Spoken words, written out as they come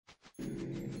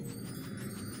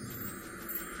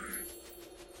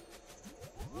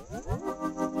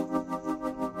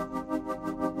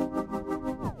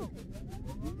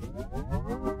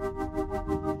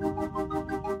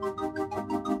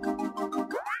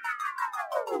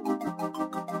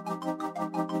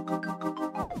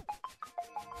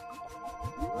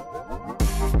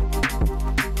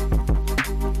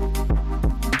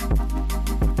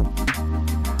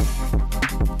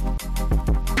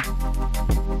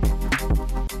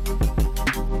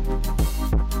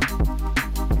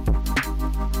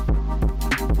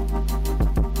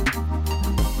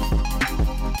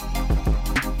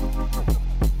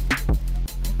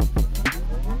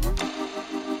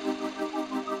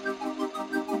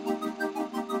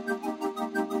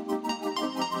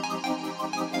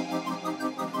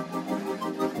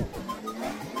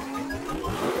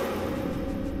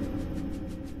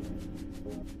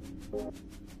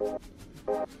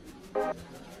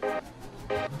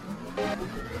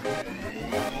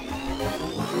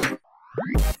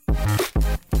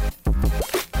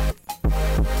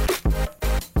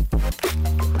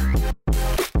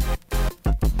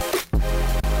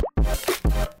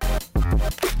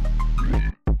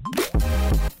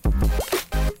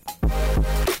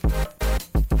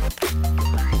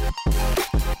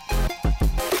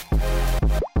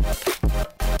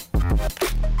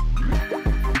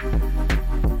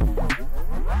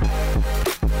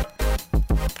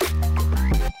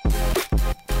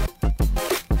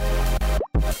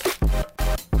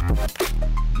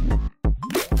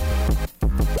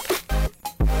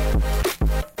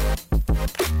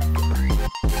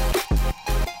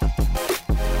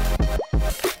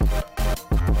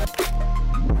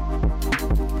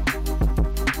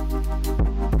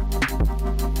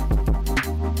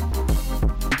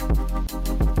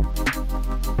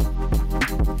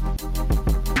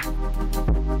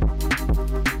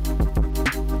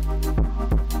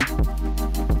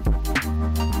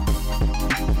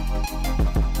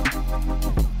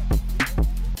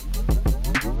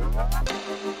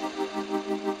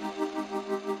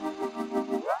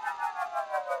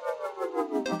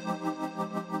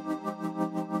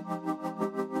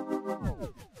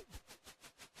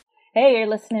Hey, you're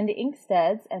listening to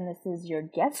Inksteads, and this is your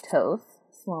guest host,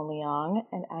 Sloan Leong,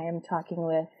 and I am talking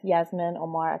with Yasmin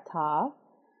Omar Atta.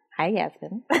 Hi,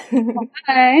 Yasmin.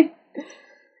 Hi.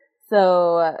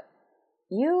 So,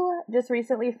 you just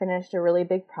recently finished a really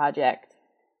big project,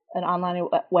 an online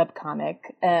webcomic.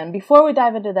 And before we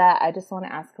dive into that, I just want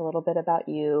to ask a little bit about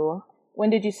you. When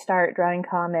did you start drawing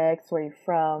comics? Where are you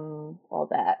from? All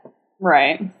that.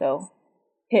 Right. So,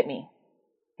 hit me.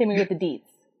 Hit me with the deets.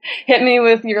 Hit me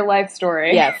with your life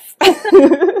story. Yes.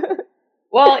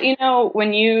 Well, you know,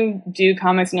 when you do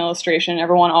comics and illustration,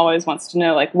 everyone always wants to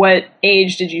know, like, what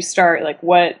age did you start? Like,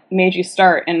 what made you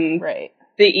start? And right.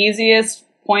 The easiest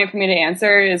point for me to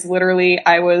answer is literally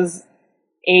I was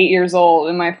 8 years old,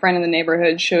 and my friend in the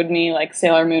neighborhood showed me, like,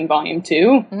 Sailor Moon Volume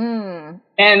 2.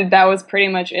 And that was pretty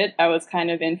much it. I was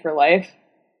kind of in for life.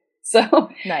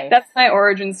 So nice. That's my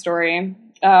origin story.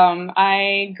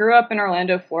 I grew up in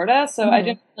Orlando, Florida, so I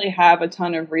didn't really have a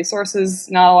ton of resources.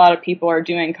 Not a lot of people are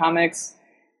doing comics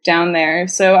down there.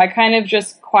 So I kind of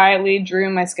just quietly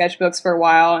drew my sketchbooks for a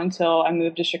while until I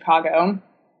moved to Chicago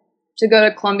to go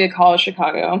to Columbia College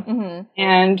Chicago.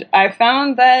 And I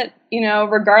found that, you know,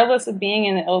 regardless of being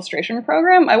in the illustration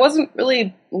program, I wasn't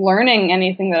really learning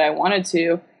anything that I wanted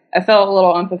to. I felt a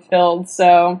little unfulfilled.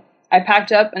 So I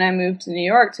packed up and I moved to New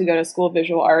York to go to School of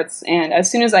Visual Arts. And as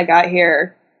soon as I got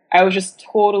here, I was just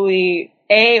totally,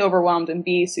 A, overwhelmed, and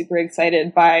B, super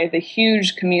excited by the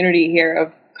huge community here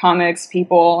of comics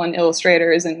people and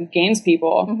illustrators and games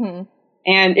people.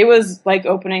 And it was like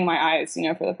opening my eyes, you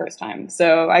know, for the first time.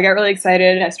 So I got really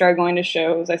excited. I started going to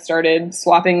shows. I started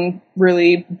swapping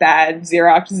really bad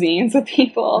Xerox zines with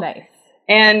people. Nice.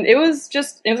 And it was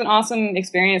an awesome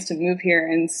experience to move here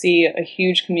and see a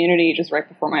huge community just right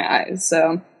before my eyes.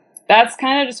 So that's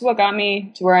kind of just what got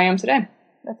me to where I am today.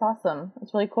 That's awesome.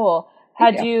 That's really cool.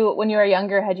 When you were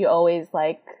younger, had you always,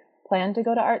 like, planned to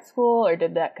go to art school, or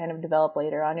did that kind of develop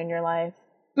later on in your life?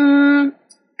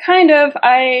 Kind of.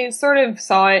 I sort of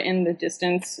saw it in the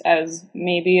distance as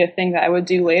maybe a thing that I would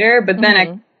do later, but then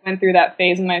I went through that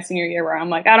phase in my senior year where I'm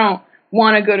like, I don't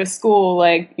want to go to school,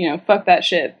 like, you know, fuck that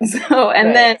shit. So,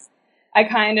 and then I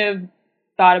kind of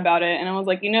thought about it and I was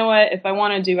like, you know what, if I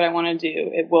want to do what I want to do,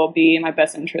 it will be in my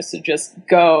best interest to just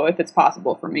go if it's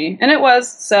possible for me. And it was.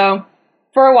 So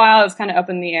for a while it was kind of up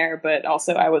in the air, but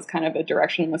also I was kind of a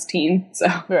directionless teen. So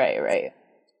Right.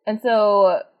 And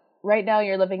so right now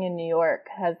you're living in New York.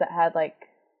 Has that had, like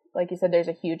you said, there's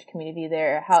a huge community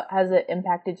there. How has it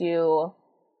impacted you?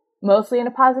 Mostly in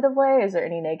a positive way? Is there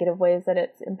any negative ways that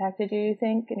it's impacted you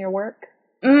think, in your work?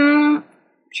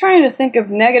 trying to think of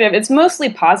negative. It's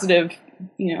mostly positive,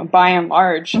 by and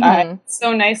large. It's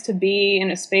so nice to be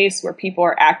in a space where people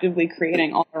are actively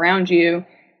creating all around you,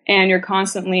 and you're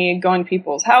constantly going to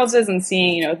people's houses and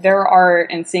seeing, their art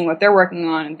and seeing what they're working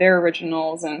on and their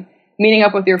originals, and meeting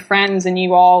up with your friends, and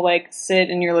you all like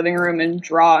sit in your living room and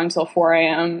draw until 4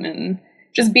 a.m. and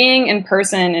just being in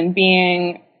person and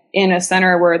being in a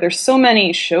center where there's so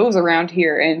many shows around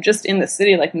here, and just in the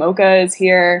city, like Mocha is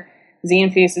here,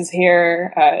 Zine Feast is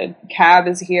here, Cab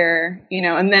is here,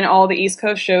 and then all the East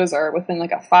Coast shows are within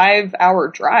like a 5-hour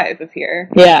drive of here.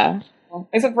 Yeah.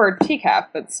 Except for TCAF,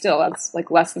 but still, that's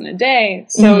like less than a day.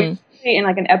 So you're in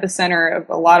like an epicenter of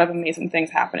a lot of amazing things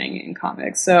happening in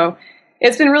comics. So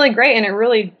it's been really great, and it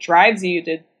really drives you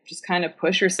to just kind of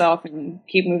push yourself and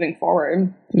keep moving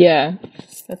forward. Yeah,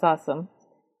 that's awesome.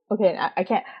 Okay, I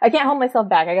can't hold myself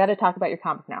back. I got to talk about your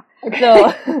comic now.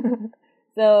 Okay.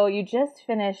 So you just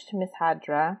finished Miss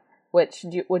Hadra, which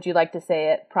would you like to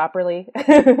say it properly?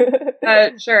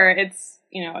 Sure. It's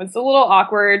it's a little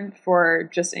awkward for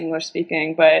just English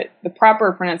speaking, but the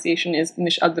proper pronunciation is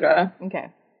Mish Adra. Okay.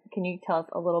 Can you tell us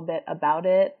a little bit about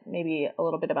it? Maybe a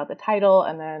little bit about the title,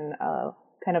 and then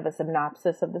kind of a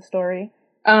synopsis of the story?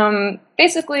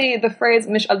 Basically, the phrase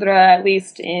Mish Adra, at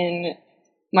least in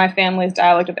my family's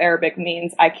dialect of Arabic,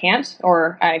 means I can't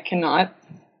or I cannot.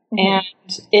 And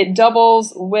it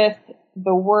doubles with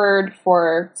the word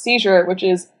for seizure, which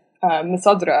is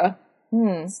misadra.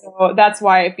 So that's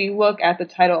why if you look at the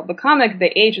title of the comic,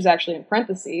 the H is actually in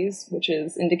parentheses, which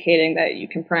is indicating that you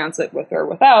can pronounce it with or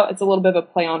without. It's a little bit of a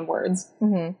play on words.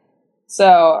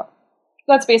 So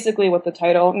that's basically what the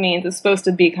title means. It's supposed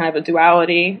to be kind of a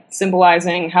duality,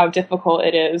 symbolizing how difficult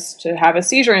it is to have a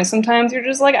seizure. And sometimes you're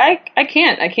just like, I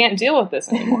can't deal with this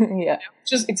anymore. Yeah. It's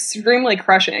just extremely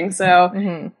crushing.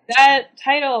 So that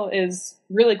title is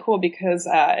really cool because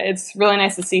it's really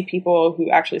nice to see people who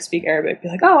actually speak Arabic be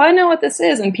like, oh, I know what this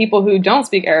is. And people who don't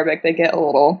speak Arabic, they get a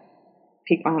little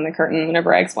peek behind the curtain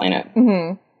whenever I explain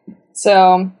it.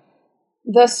 So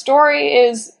the story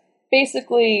is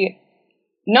basically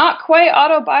not quite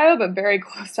autobio, but very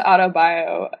close to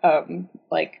autobio,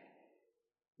 like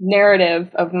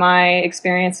narrative of my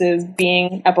experiences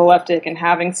being epileptic and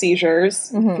having seizures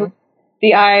through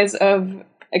the eyes of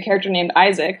a character named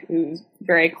Isaac, who's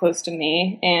very close to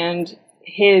me, and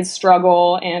his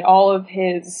struggle and all of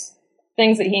his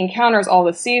things that he encounters, all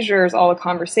the seizures, all the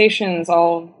conversations,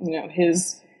 all,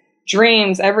 his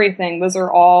dreams, everything. Those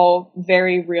are all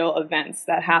very real events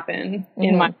that happen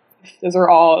in my life. Those are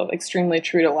all extremely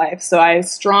true to life. So I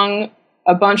strung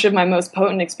a bunch of my most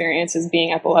potent experiences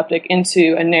being epileptic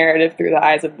into a narrative through the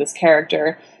eyes of this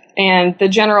character. And the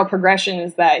general progression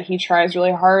is that he tries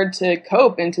really hard to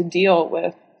cope and to deal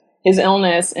with his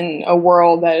illness in a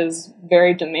world that is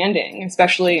very demanding,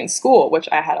 especially in school, which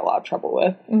I had a lot of trouble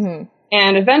with.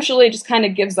 And eventually just kind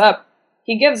of gives up.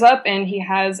 He gives up, and he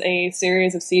has a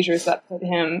series of seizures that put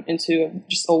him into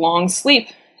just a long sleep.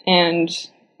 And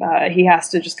he has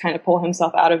to just kind of pull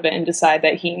himself out of it and decide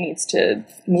that he needs to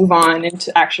move on and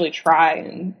to actually try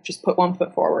and just put one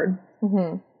foot forward.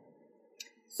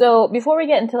 So before we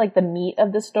get into like the meat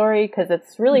of the story, because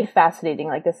it's really fascinating,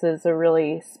 like this is a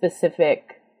really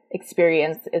specific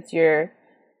experience. It's your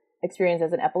experience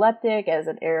as an epileptic, as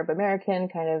an Arab American,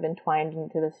 kind of entwined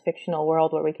into this fictional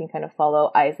world where we can kind of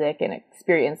follow Isaac and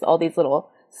experience all these little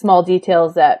small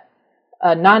details that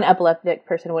a non-epileptic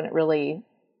person wouldn't really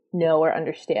know or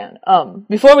understand.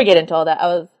 Before we get into all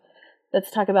that,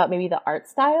 let's talk about maybe the art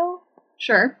style.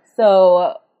 Sure.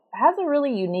 So it has a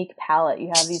really unique palette.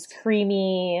 You have these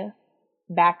creamy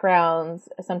backgrounds.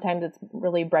 Sometimes it's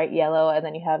really bright yellow, and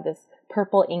then you have this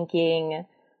purple inking,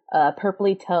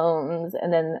 purpley tones,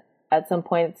 and then at some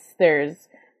points there's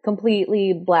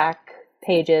completely black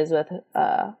pages with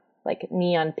like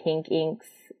neon pink inks.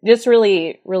 Just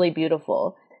really, really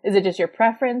beautiful. Is it just your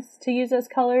preference to use those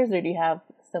colors, or do you have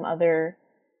some other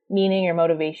meaning or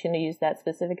motivation to use that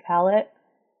specific palette?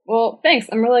 Well, thanks.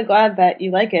 I'm really glad that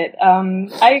you like it.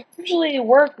 I usually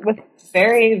work with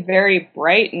very, very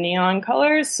bright neon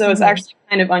colors, so it's actually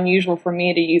kind of unusual for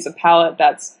me to use a palette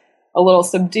that's a little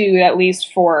subdued, at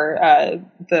least for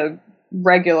the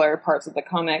regular parts of the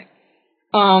comic.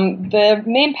 The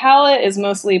main palette is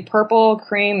mostly purple,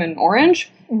 cream, and orange.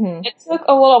 It took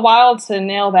a little while to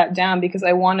nail that down because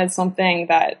I wanted something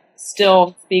that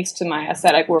still speaks to my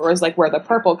aesthetic, whereas like where the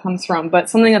purple comes from, but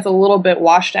something that's a little bit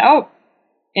washed out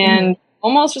and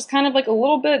almost just kind of like a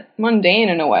little bit mundane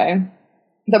in a way.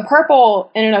 The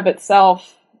purple in and of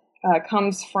itself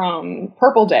comes from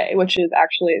Purple Day, which is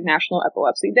actually National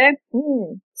Epilepsy Day.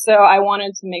 So I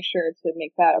wanted to make sure to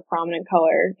make that a prominent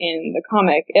color in the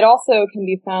comic. It also can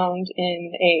be found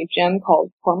in a gem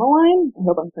called Tourmaline. I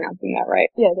hope I'm pronouncing that right.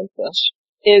 Yeah, I think so.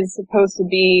 Is supposed to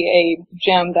be a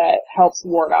gem that helps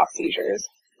ward off seizures.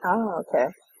 Oh, okay.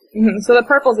 So the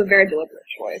purple is a very deliberate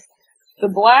choice. The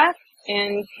black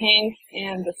and pink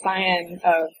and the cyan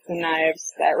of the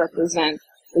knives that represent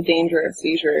the danger of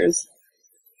seizures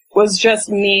was just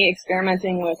me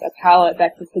experimenting with a palette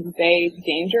that could convey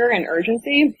danger and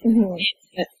urgency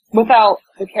without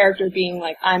the character being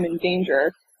like, I'm in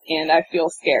danger and I feel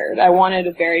scared. I wanted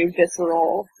a very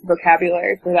visceral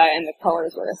vocabulary for that, and the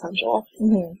colors were essential.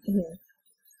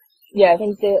 Yeah, I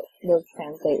think that those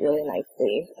translate really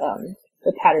nicely.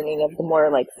 The patterning of the more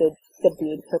like the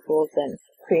subdued purples and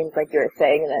creams, like you were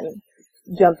saying, and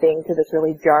then jumping to this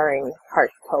really jarring,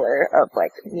 harsh color of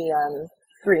like neon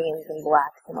greens and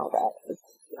blacks and all that.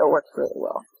 It works really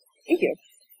well. Thank you.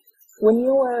 When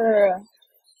you were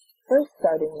first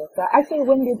starting this, actually,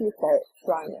 when did you start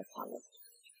drawing this comic?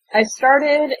 I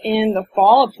started in the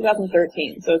fall of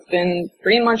 2013, so it's been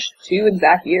pretty much 2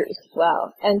 exact years.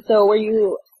 Wow. And so were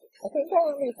you, I think I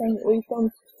remember you saying, were you still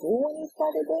in school when you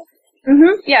started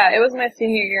this? Yeah, it was my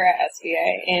senior year at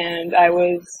SVA, and I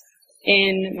was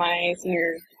in my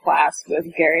senior class with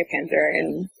Gary Panther,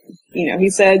 and, you know, he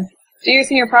said, do your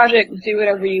senior project, do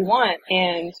whatever you want,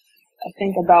 and I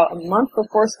think about a month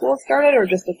before school started, or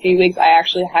just a few weeks, I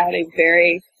actually had a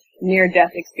very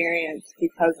near-death experience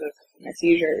because of my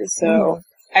seizures, so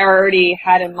I already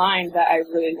had in mind that I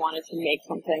really wanted to make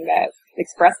something that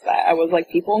expressed that. I was like,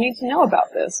 people need to know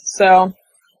about this, so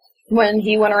when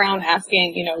he went around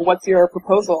asking, you know, what's your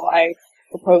proposal, I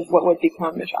proposed what would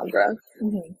become Nishandra.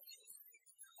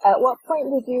 At what point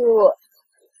did you,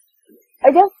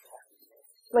 I guess,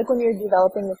 like when you were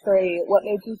developing the story, what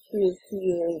made you choose to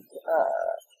use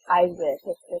Isaac,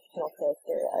 his fictional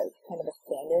character, as kind of a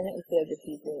stand-in instead of just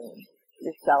using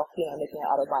yourself, you know, making an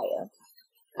autobio?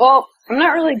 Well, I'm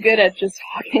not really good at just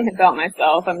talking about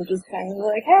myself. I'm just kind of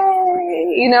like, hey,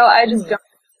 you know, I just don't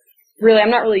really,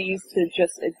 I'm not really used to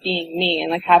just it being me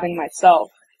and like having myself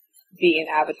be an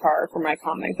avatar for my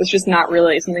comics. It's just not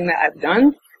really something that I've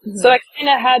done. So I kind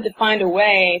of had to find a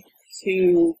way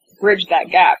to bridge that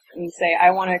gap and say,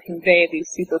 I want to convey these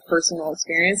super personal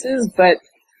experiences, but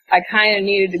I kind of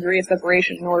need a degree of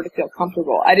separation in order to feel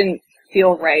comfortable. I didn't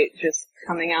feel right just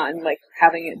coming out and like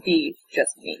having it be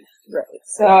just me. Right.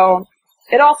 So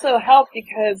it also helped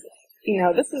because, you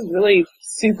know, this is really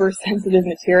super sensitive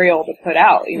material to put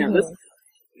out. You know, this is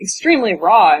extremely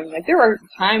raw. And like there were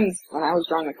times when I was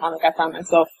drawing the comic, I found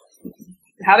myself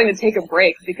having to take a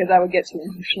break because I would get too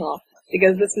emotional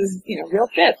because this is, you know, real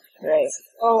shit. Right.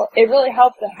 So it really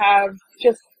helped to have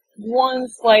just one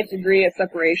slight degree of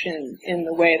separation in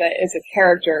the way that it's a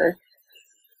character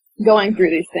going through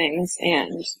these things,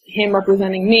 and him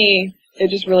representing me, it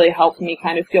just really helped me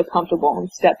kind of feel comfortable and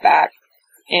step back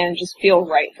and just feel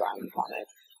right drawing the comic.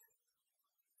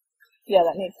 Yeah,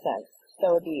 that makes sense.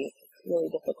 That would be really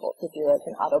difficult to do as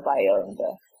an autobio and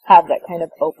to have that kind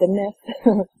of openness.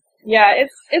 Yeah,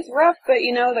 it's rough, but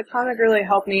you know, the comic really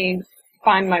helped me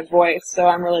find my voice, so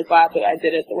I'm really glad that I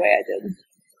did it the way I did.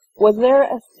 Was there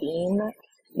a scene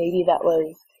maybe that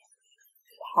was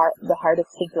the hardest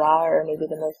to draw, or maybe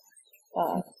the most,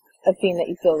 a scene that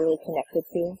you feel really connected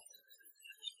to?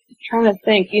 I'm trying to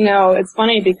think, you know, it's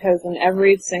funny because in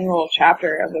every single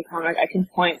chapter of the comic I can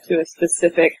point to a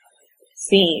specific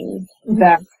scene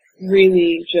that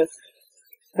really just,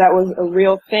 that was a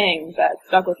real thing that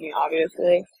stuck with me,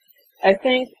 obviously. I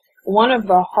think one of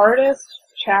the hardest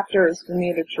chapters for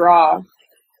me to draw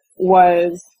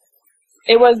was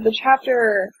the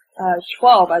chapter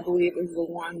 12, I believe, is the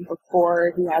one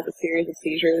before he has a series of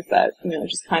seizures that, you know,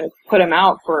 just kind of put him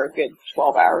out for a good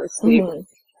 12 hours sleep.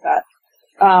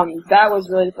 That was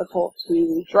really difficult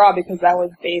to draw because that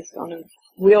was based on a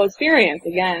real experience,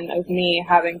 again, of me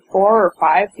having 4 or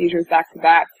 5 seizures back to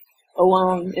back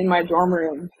alone in my dorm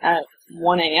room at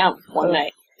 1 a.m. one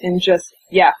night. And just,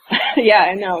 yeah,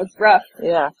 I know, it's rough.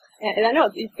 Yeah. And I know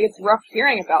it's rough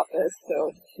hearing about this,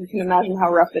 so you can imagine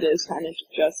how rough it is trying to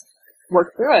just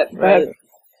work through it. Right.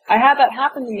 But I had that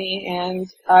happen to me, and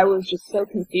I was just so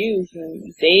confused and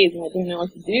dazed, and I didn't know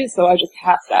what to do, so I just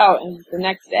passed out. And the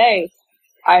next day,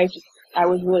 I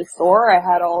was really sore. I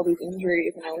had all these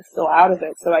injuries, and I was still out of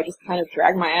it, so I just kind of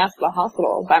dragged my ass to the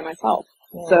hospital by myself.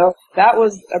 Yeah. So that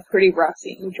was a pretty rough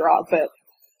scene to draw, but,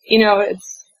 you know,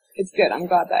 it's good. I'm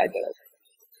glad that I did it.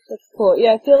 That's cool.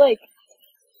 Yeah, I feel like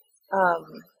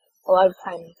a lot of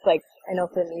times, like, I know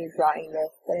for me drawing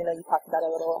this, and I know you talked about it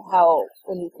a little, how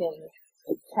when you can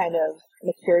kind of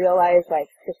materialize, like,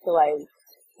 crystallize,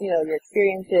 you know, your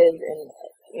experiences and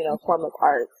form of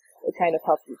art, it kind of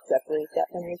helps you separate that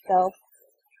from yourself.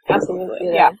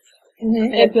 Absolutely, yeah.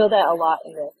 Mm-hmm. I feel that a lot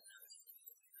in this.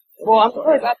 Well, I'm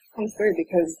glad that comes through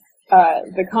because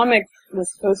the comic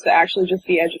was supposed to actually just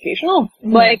be educational.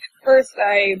 Mm-hmm. Like, first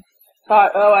I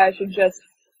thought, I should just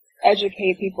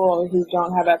educate people who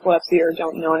don't have epilepsy or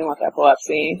don't know anyone with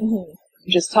epilepsy. Mm-hmm.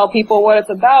 Just tell people what it's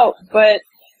about, but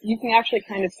you can actually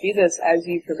kind of see this as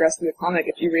you progress through the comic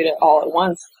if you read it all at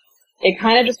once. It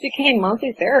kind of just became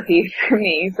monthly therapy for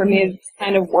me to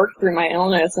kind of work through my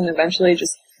illness and eventually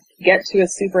just get to a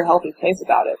super healthy place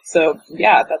about it. So,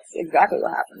 yeah, that's exactly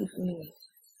what happened. Mm.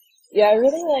 Yeah, I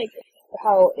really like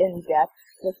how in-depth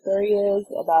the story is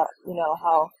about,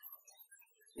 how,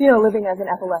 living as an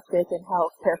epileptic and how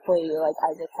carefully,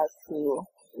 Isaac has to,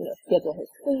 schedule his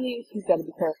sleep. He's got to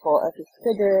be careful of his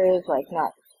sugars,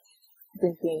 not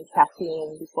drinking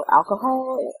caffeine before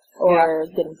alcohol or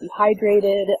getting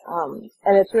dehydrated.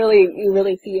 And it's really, you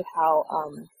really see how,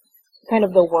 kind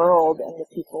of the world and the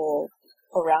people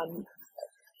around,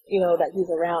 that he's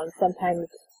around, sometimes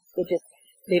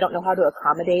they don't know how to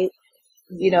accommodate,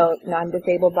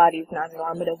 non-disabled bodies,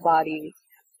 non-normative bodies.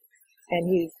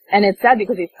 And it's sad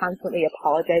because he's constantly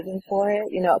apologizing for it,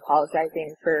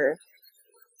 apologizing for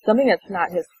something that's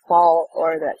not his fault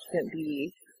or that shouldn't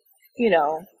be,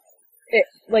 the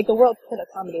world could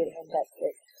accommodate him, but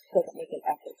it doesn't make an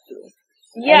effort to.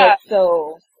 Yeah. And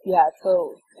it's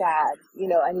so sad,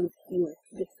 and you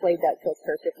displayed that so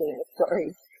perfectly in the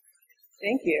story.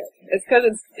 Thank you. It's because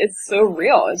it's so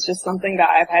real. It's just something that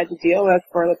I've had to deal with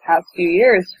for the past few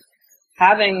years,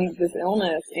 having this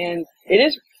illness, and it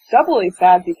is doubly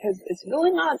sad because it's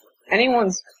really not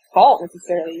anyone's fault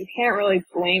necessarily. You can't really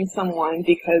blame someone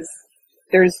because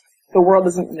the world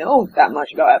doesn't know that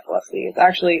much about epilepsy. It's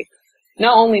actually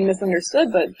not only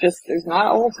misunderstood, but just there's not a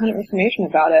whole ton of information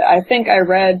about it. I think I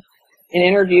read an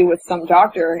interview with some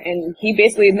doctor, and he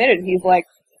basically admitted, he's like,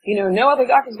 no other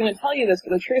doctor's going to tell you this,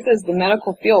 but the truth is the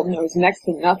medical field knows next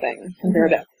to nothing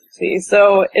compared to epilepsy.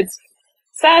 So it's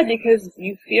sad because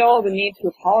you feel the need to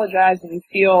apologize and you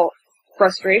feel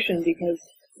frustration because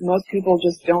most people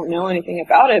just don't know anything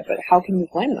about it, but how can you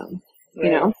blame them?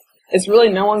 Right. It's really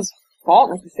no one's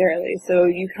fault necessarily. So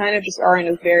you kind of just are in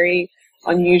a very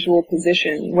unusual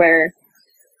position where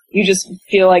you just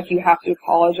feel like you have to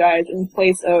apologize in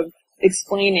place of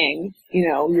explaining,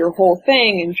 your whole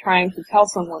thing and trying to tell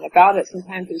someone about it.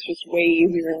 Sometimes it's just way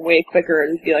easier and way quicker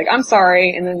to be like, I'm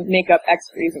sorry, and then make up X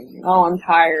reason. Oh, I'm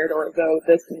tired, or though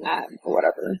this and that, or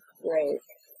whatever. Right.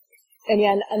 And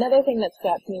yeah, another thing that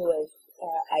struck me was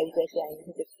Isaac and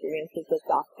his experiences with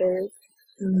doctors.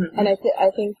 Mm-hmm. And I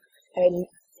think I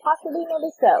possibly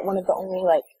noticed that one of the only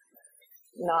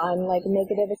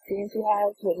negative experience he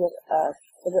has was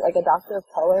with a doctor of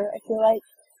color, I feel like,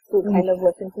 who kind of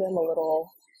listened to him a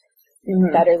little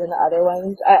better than the other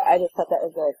ones. I just thought that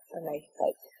was a nice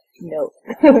note,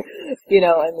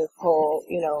 in this whole,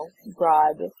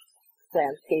 broad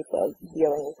landscape of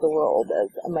dealing with the world as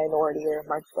a minority or a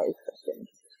marginalized Christian.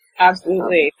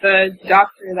 Absolutely. The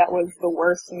doctor that was the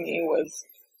worst to me was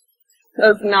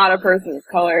not a person of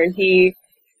color. He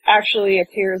actually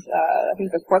appears, I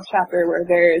think the 4th chapter, where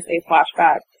there is a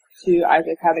flashback to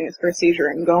Isaac having his first seizure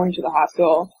and going to the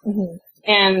hospital. Mm-hmm.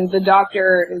 And the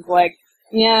doctor is like,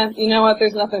 yeah, you know what,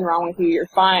 there's nothing wrong with you, you're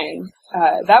fine.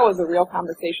 That was a real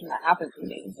conversation that happened to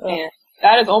me. Oh. And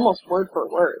that is almost word for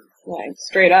word,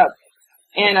 straight up.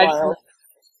 And it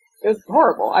was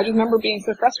horrible. I just remember being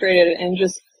so frustrated and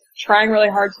just trying really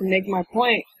hard to make my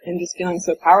point and just feeling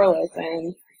so powerless.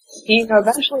 And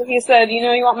eventually he said, you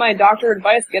want my doctor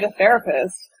advice, get a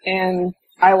therapist. And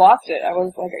I lost it. I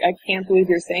was like, I can't believe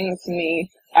you're saying this to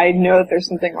me. I know that there's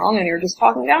something wrong and you're just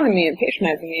talking down to me and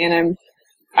patronizing me. And I'm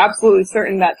absolutely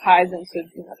certain that ties into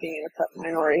being an oppressed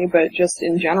minority, but just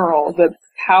in general, the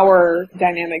power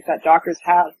dynamic that doctors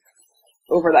have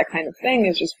over that kind of thing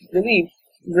is just really,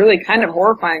 really kind of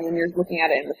horrifying when you're looking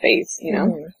at it in the face,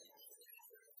 Mm-hmm.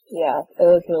 Yeah, it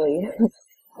was really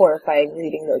horrifying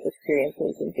reading those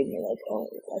experiences and thinking oh,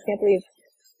 I can't believe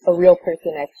a real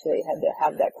person actually had to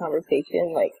have that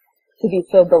conversation, to be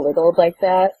so belittled like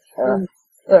that.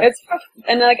 It's tough.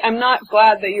 And I'm not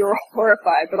glad that you were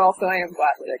horrified, but also I am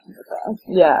glad that it came across.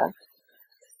 Yeah.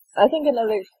 I think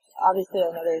another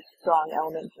strong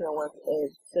element to your work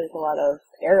is there's a lot of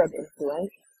Arab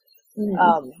influence.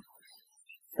 Mm-hmm.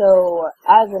 So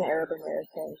as an Arab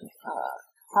American,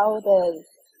 how does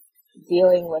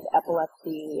dealing with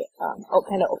epilepsy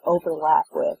kind of overlap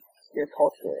with your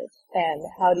culture? And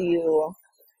how do you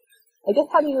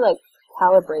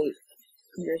calibrate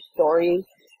your stories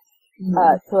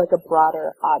to a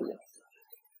broader audience?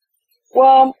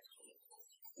 Well,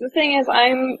 The thing is,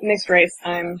 I'm mixed race.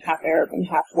 I'm half Arab and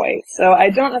half white. So I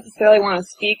don't necessarily want to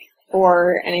speak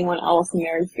for anyone else in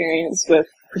their experience with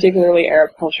particularly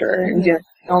Arab culture and dealing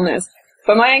with illness.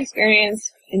 But my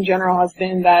experience in general has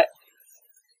been that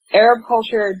Arab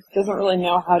culture doesn't really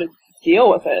know how to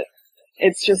deal with it.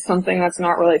 It's just something that's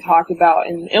not really talked about,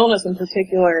 and illness in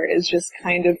particular is just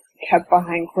kind of kept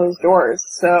behind closed doors.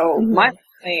 So my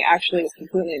family actually is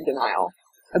completely in denial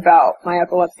about my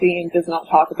epilepsy and does not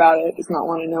talk about it, does not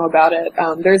want to know about it.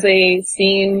 There's a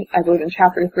scene, I believe in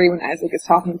chapter 3, when Isaac is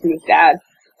talking to his dad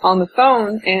on the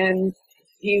phone, and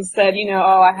he said,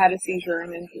 oh, I had a seizure,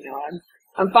 and then,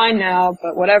 I'm fine now,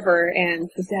 but whatever. And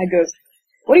his dad goes,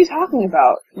 what are you talking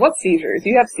about? What seizures?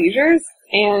 You have seizures?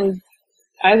 And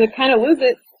Isaac kind of loses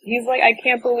it. He's like, I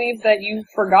can't believe that you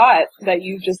forgot, that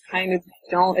you just kind of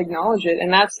don't acknowledge it.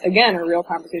 And that's, again, a real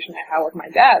conversation I had with my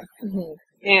dad. Mm-hmm.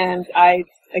 And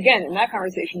again, in that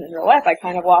conversation in real life, I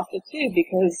kind of lost it too,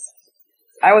 because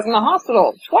I was in the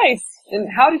hospital twice. And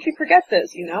how did you forget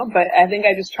this, But I think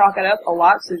I just chalk it up a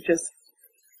lot to just,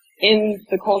 in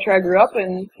the culture I grew up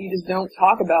in, you just don't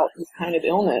talk about this kind of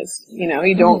illness.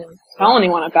 You don't tell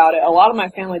anyone about it. A lot of my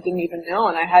family didn't even know,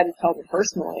 and I had to tell them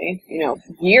personally,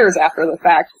 years after the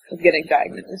fact of getting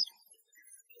diagnosed.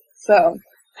 So,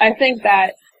 I think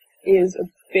that is a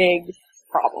big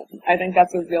problem. I think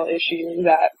that's a real issue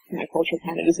that my culture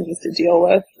kind of just needs to deal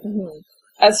with. Mm-hmm.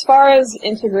 As far as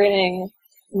integrating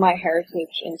my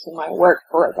heritage into my work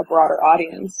for a broader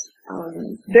audience,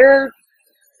 there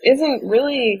isn't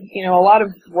really, a lot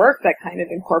of work that kind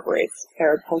of incorporates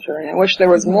Arab culture, and I wish there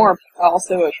was more, but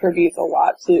also attributes a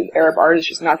lot to Arab artists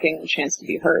just not getting a chance to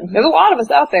be heard. There's a lot of us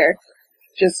out there,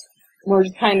 we're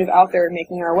just kind of out there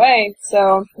making our way,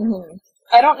 so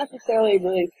I don't necessarily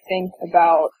really think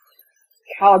about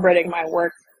calibrating my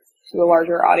work to a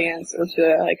larger audience or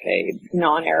to like a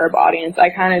non-Arab audience.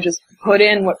 I kind of just put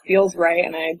in what feels right,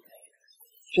 and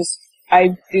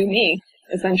I do me,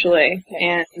 essentially,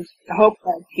 and hope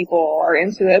that people are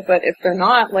into it, but if they're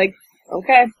not,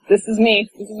 okay, this is me,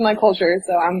 this is my culture,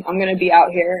 so I'm gonna be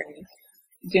out here and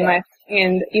do my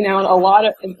thing. And, a lot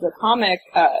of the comic,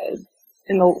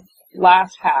 in the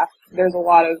last half, there's a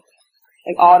lot of,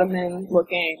 Ottoman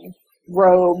looking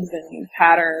robes and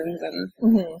patterns and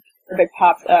it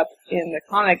pops up in the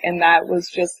comic, and that was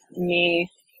just me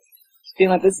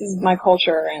feeling like this is my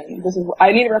culture and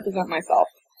I need to represent myself.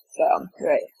 So,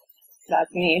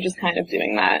 that's me just kind of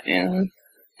doing that, and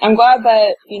I'm glad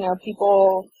that,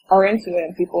 people are into it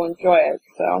and people enjoy it,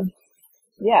 so.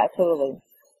 Yeah, totally.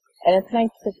 And it's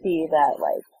nice to see that,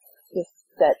 just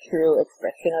that true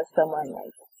expression of someone,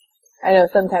 I know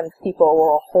sometimes people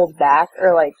will hold back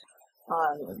or,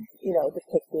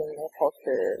 depicting their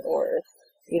culture or,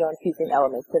 infusing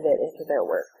elements of it into their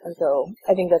work. And so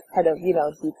I think that's kind of,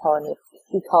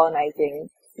 decolonizing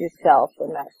yourself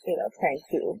and not, trying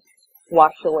to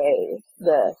wash away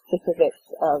the specifics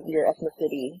of your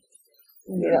ethnicity,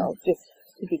 just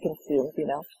to be consumed,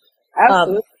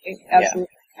 Absolutely. Absolutely.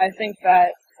 Yeah. I think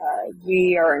that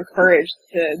we are encouraged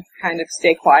to kind of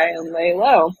stay quiet and lay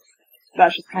low.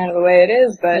 That's just kind of the way it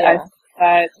is, but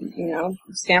I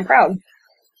stand proud.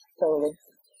 Totally.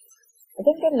 I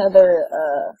think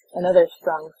another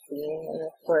strong theme in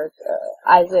this work,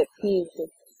 Isaac, he's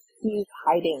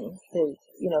hiding his,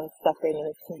 suffering and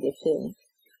his condition.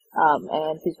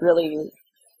 And he's really,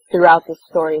 throughout the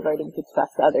story, learning to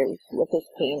trust others with his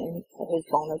pain and his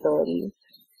vulnerability.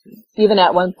 Even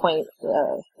at one point,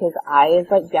 his eye is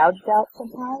gouged out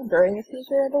somehow during the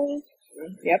seizure, I believe.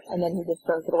 Yep. And then he just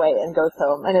throws it away and goes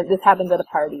home. And this happens at a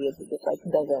party. It just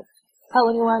doesn't tell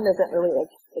anyone, doesn't really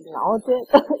acknowledge it.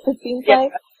 It seems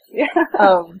like. Yeah.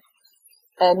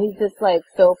 And he's just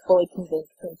so fully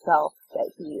convinced himself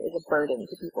that he is a burden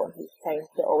to people, and he's trying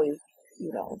to always,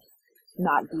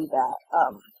 not do that.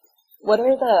 What are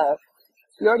you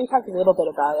already talked a little bit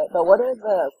about it, but what are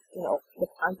the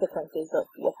consequences of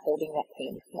withholding that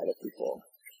pain from other people?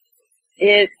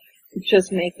 It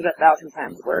just makes it 1,000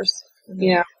 times worse.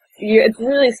 Mm-hmm. It's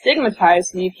really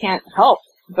stigmatized, and you can't help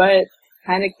but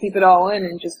kind of keep it all in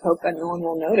and just hope that no one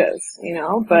will notice,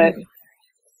 but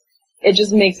it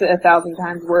just makes it 1,000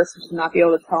 times worse to not be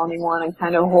able to tell anyone and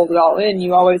kind of hold it all in.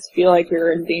 You always feel like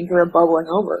you're in danger of bubbling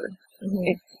over.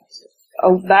 Mm-hmm.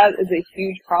 That is a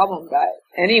huge problem that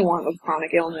anyone with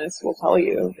chronic illness will tell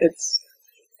you.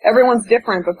 Everyone's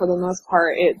different, but for the most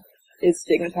part, it is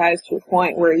stigmatized to a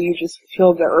point where you just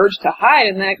feel the urge to hide,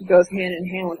 and that goes hand in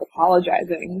hand with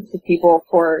apologizing to people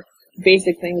for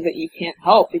basic things that you can't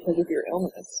help because of your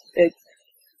illness.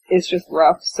 It's just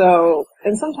rough. So,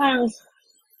 and sometimes,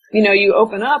 you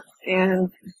open up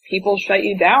and people shut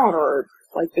you down or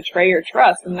like betray your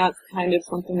trust, and that's kind of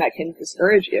something that can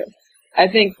discourage you. I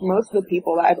think most of the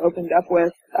people that I've opened up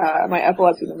with my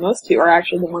epilepsy the most to are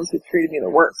actually the ones who treated me the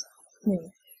worst.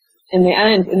 In the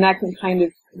end, and that can kind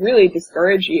of really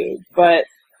discourage you, but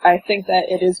I think that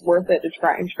it is worth it to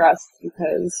try and trust,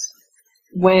 because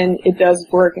when it does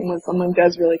work and when someone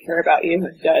does really care about you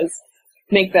and does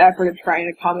make the effort to try and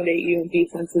accommodate you and be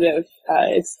sensitive,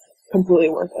 it's completely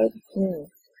worth it.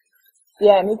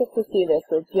 Yeah, and we get to see this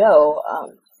with Joe,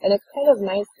 and it's kind of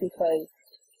nice because,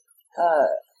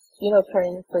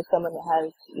 caring for someone that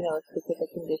has, a specific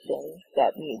condition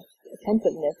that needs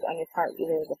attentiveness on your part,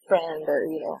 either as a friend or,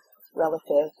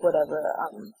 relative, whatever,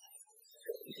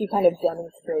 she kind of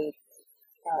demonstrates,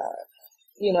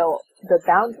 the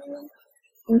boundaries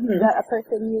that a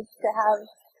person needs to have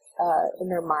in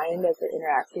their mind as they're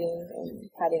interacting and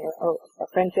having a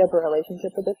friendship or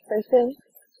relationship with this person.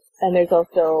 And there's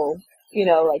also,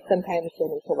 sometimes they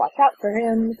need to watch out for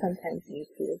him, sometimes you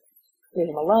need to leave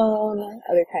him alone,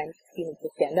 other times you need to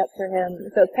stand up for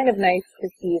him. So it's kind of nice to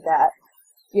see that,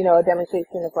 a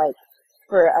demonstration of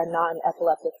for a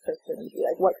non-epileptic person, be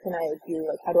what can I do,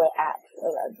 how do I act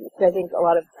around you? Because I think a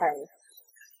lot of times,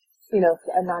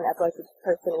 a non-epileptic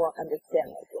person won't understand,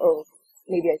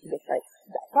 maybe I should just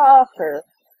back off, or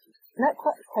not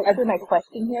quite sure my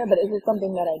question here, but is it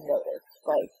something that I noticed,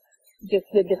 just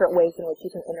the different ways in which you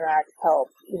can interact help,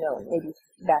 maybe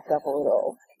back up a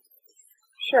little?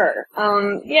 Sure.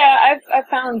 I've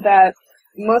found that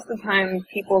most of the time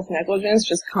people's negligence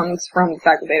just comes from the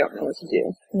fact that they don't know what to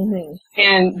do.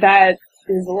 And that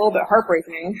is a little bit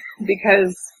heartbreaking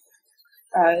because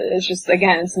it's just,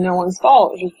 again, it's no one's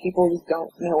fault. It's just people just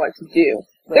don't know what to do.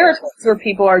 Right. There are times where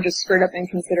people are just straight up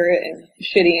inconsiderate and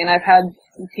shitty, and I've had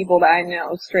people that I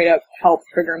know straight up help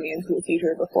trigger me into a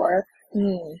seizure before.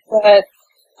 But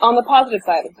on the positive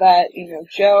side of that,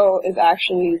 Joe is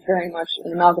actually very much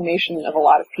an amalgamation of a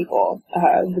lot of people.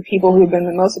 The people who've been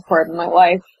the most supportive in my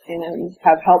life and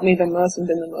have helped me the most and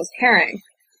been the most caring.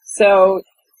 So,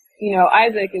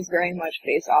 Isaac is very much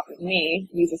based off of me.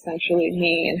 He's essentially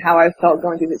me and how I felt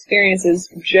going through the experiences.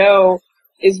 Joe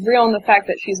is real in the fact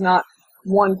that she's not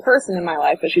one person in my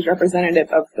life, but she's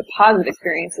representative of the positive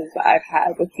experiences that I've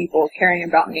had with people caring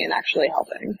about me and actually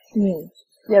helping.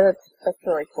 Yeah, that's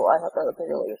really cool. I thought that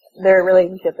was their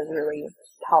relationship is really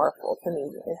powerful to me,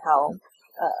 and how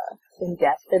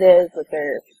in-depth it is with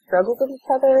their struggles with each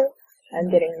other,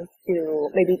 and getting to,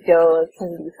 maybe Joe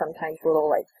can be sometimes a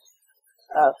little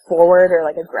forward or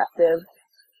aggressive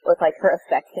with her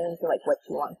affections and what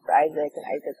she wants for Isaac, and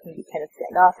Isaac can be kind of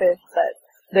standoffish, but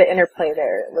the interplay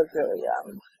there was really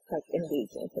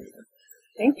engaging to me.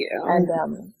 Thank you. And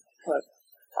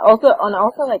also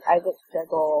Isaac's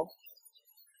struggle,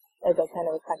 as I kind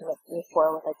of was talking about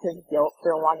before, with his guilt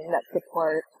for wanting that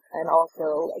support, and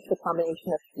also the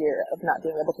combination of fear of not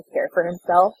being able to care for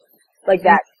himself,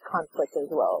 that conflict as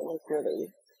well was really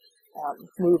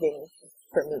moving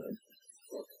for me.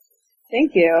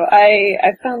 Thank you.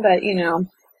 I found that,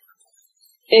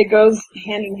 it goes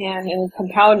hand in hand and is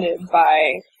compounded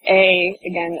by,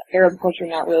 again, Arab culture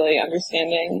not really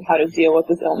understanding how to deal with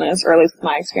this illness, or at least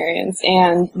my experience,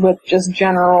 and with just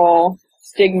general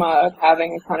stigma of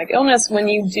having a chronic illness. When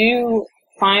you do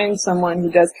find someone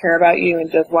who does care about you and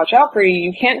does watch out for you,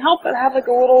 you can't help but have a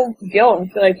little guilt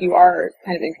and feel like you are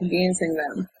kind of inconveniencing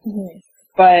them.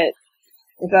 But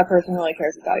if that person really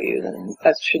cares about you, then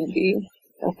that shouldn't be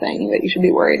a thing that you should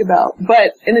be worried about.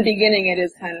 But in the beginning, it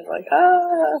is kind of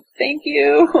thank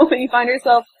you. When you find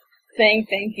yourself saying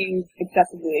thank you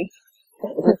excessively.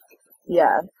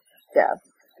 Yeah.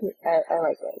 I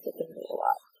like it. I think it a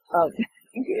lot.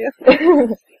 Thank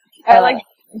you. I like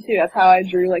it too. That's how I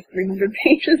drew 300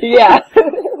 pages. Yeah.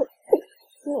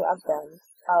 Ooh, I'm done.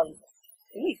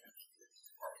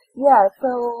 Yeah,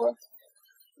 so,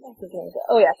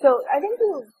 so I think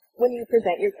when you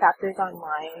present your chapters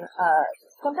online,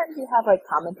 sometimes you have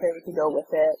commentary to go with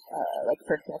it,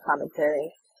 personal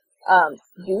commentary.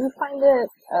 Do you find it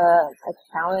a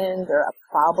challenge or a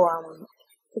problem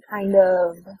to kind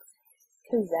of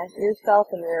present yourself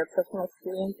and your personal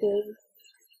experiences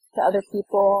to other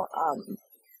people?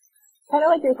 Kind of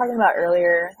like you were talking about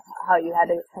earlier, how you had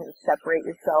to kind of separate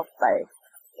yourself by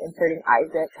inserting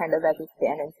Isaac kind of as a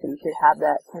stand-in, so you could have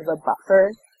that kind of a buffer.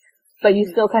 But you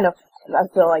still kind of, I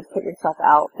feel put yourself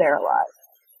out there a lot.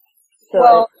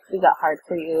 So is that hard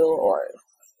for you, or?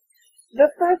 The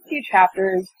first few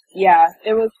chapters, yeah,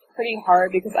 it was pretty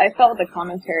hard because I felt the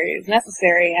commentary is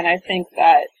necessary, and I think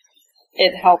that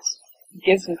it helps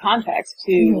give some context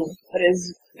to what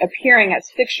is appearing as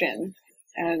fiction,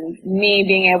 and me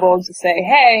being able to say,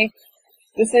 hey,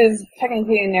 this is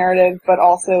technically a narrative, but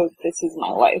also this is my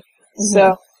life.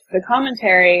 So the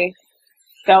commentary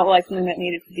felt like something that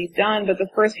needed to be done, but the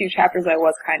first few chapters I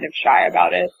was kind of shy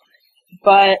about it.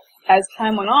 But as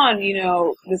time went on,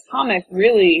 this comic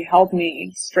really helped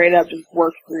me straight up just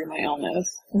work through my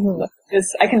illness.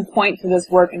 I can point to this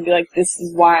work and be like, this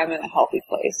is why I'm in a healthy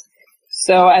place.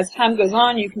 So as time goes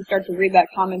on, you can start to read that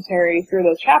commentary through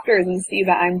those chapters and see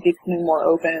that I'm becoming more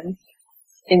open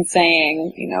in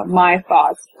saying, my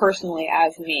thoughts personally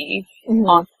as me on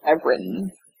what I've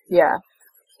written. Yeah.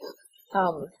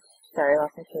 Sorry, I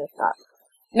lost my train of thought.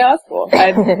 No, that's cool.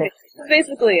 That's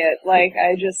basically it. Like,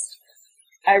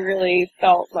 I really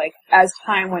felt like as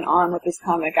time went on with this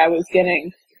comic, I was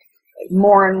getting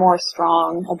more and more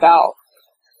strong about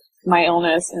my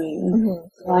illness and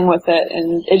dealing with it,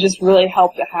 and it just really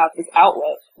helped to have this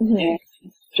outlet and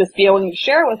just be able to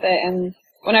share with it. And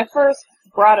when I first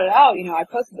brought it out, I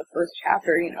posted the first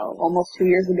chapter, almost 2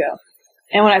 years ago.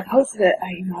 And when I posted it,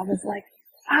 I was like,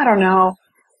 I don't know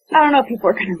if people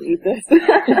are going to read this.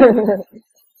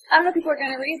 I don't know if people are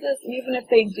going to read this, and even if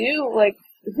they do, like,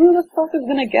 who the fuck is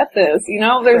going to get this?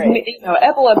 There's,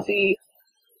 epilepsy,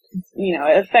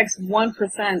 it affects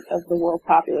 1% of the world's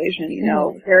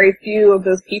population, very few of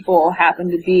those people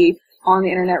happen to be on the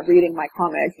internet reading my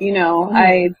comic,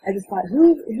 I just thought,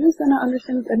 who's going to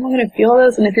understand this? Am I going to feel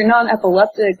this? And if you're not an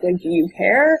epileptic, like, do you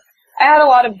care? I had a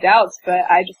lot of doubts, but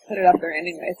I just put it up there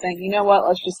anyway, saying, you know what,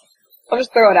 I'll just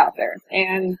throw it out there.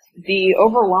 And the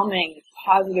overwhelming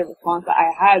positive response that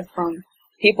I had from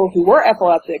people who were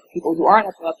epileptic, people who aren't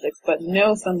epileptics but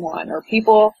know someone, or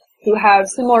people who have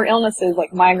similar illnesses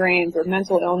like migraines or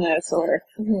mental illness or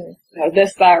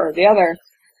this, that, or the other,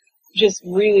 just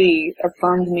really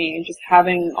affirmed me. And just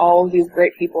having all of these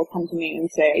great people come to me and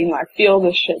say, I feel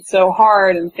this shit so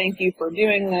hard and thank you for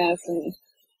doing this. And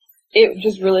it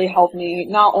just really helped me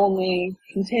not only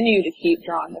continue to keep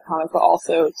drawing the comic, but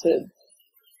also to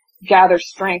gather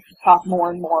strength to talk more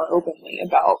and more openly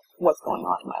about what's going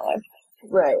on in my life.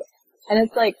 Right. And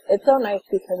it's so nice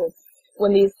because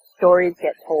when these stories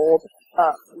get told,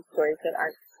 these stories that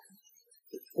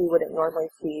we wouldn't normally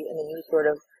see in any sort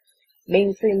of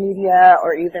mainstream media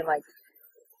or even like,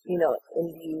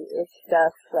 indie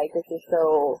stuff, like this is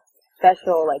so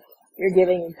special, like you're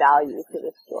giving value to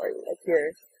the story. Like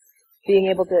you're being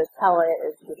able to tell it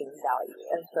is giving value,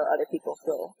 and so other people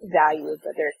feel valued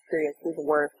that their experience is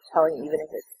worth telling, even if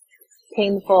it's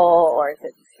painful or if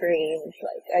it's strange.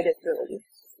 Like, I just really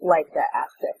like that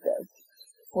aspect of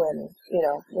when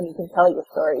you can tell your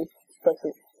story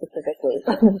specifically.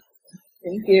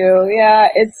 Thank you. Yeah,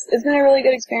 it's been a really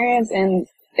good experience, and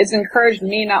it's encouraged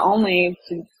me not only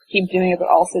to keep doing it, but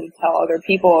also to tell other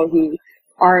people who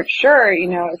aren't sure,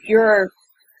 if your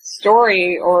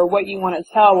story or what you want to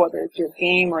tell, whether it's your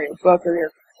game or your book or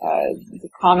your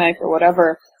comic or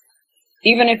whatever,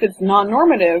 even if it's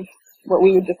non-normative, what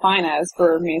we would define as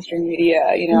for mainstream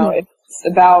media, if it's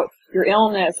about your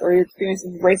illness or your experience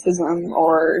of racism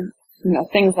or,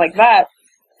 things like that,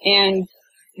 and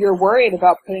you're worried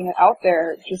about putting it out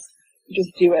there, just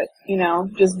do it,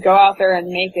 just go out there and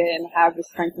make it and have the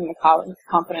strength and the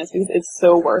confidence, because it's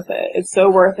so worth it. It's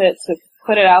so worth it to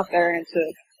put it out there and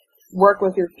to work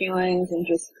with your feelings and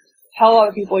just tell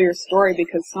other people your story,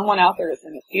 because someone out there is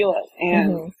going to feel it.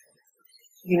 And,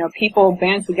 people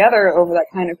band together over that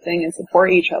kind of thing and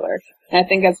support each other. And I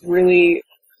think that's really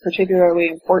particularly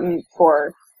important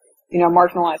for,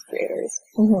 marginalized creators.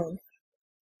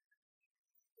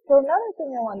 So another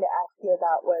thing I wanted to ask you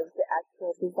about was the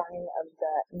actual design of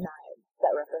the knives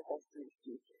that represent these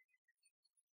pieces.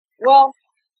 Well,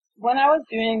 when I was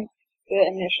doing the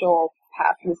initial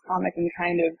path of this comic and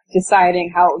kind of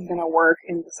deciding how it was going to work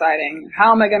and deciding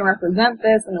how am I going to represent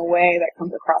this in a way that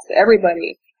comes across to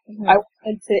everybody, I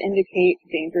wanted to indicate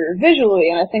danger visually,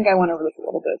 and I think I went over this a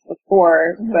little bit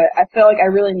before, but I felt like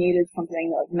I really needed something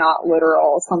that was not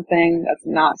literal, something that's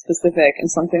not specific,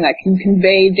 and something that can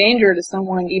convey danger to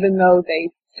someone even though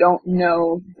they don't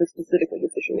know specifically the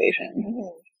situation.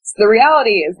 So the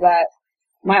reality is that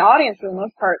my audience, for the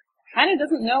most part, kind of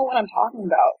doesn't know what I'm talking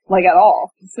about, like, at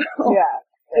all. So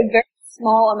a very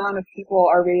small amount of people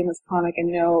are reading this comic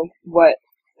and know what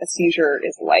a seizure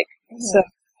is like. So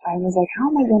I was like, how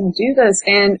am I going to do this?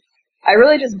 And I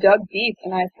really just dug deep,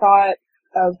 and I thought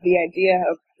of the idea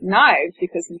of knives,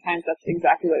 because sometimes that's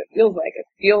exactly what it feels like. It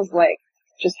feels like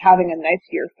just having a knife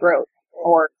to your throat,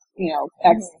 or,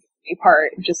 X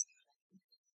part, just,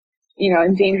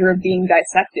 in danger of being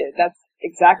dissected. That's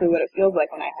exactly what it feels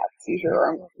like when I have a seizure or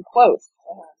I'm too close.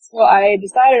 So I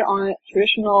decided on a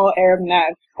traditional Arab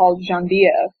knife called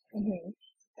jambia.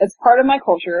 It's part of my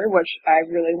culture, which I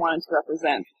really wanted to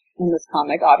represent in this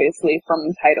comic, obviously, from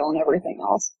the title and everything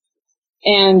else.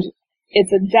 And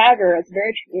it's a dagger. It's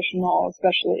very traditional,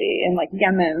 especially in like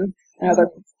Yemen and other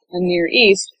places in the Near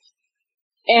East.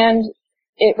 And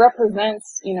it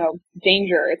represents, you know,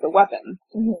 danger. It's a weapon.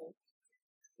 Mm-hmm.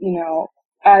 You know,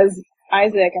 as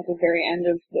Isaac at the very end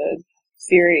of the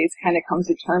series kind of comes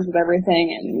to terms with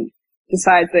everything and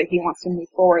decides that he wants to move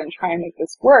forward and try and make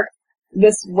this work,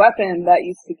 this weapon that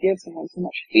used to give someone so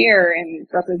much fear and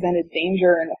represented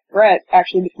danger and a threat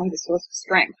actually becomes a source of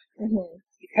strength. Mm-hmm.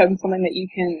 It becomes something that you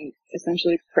can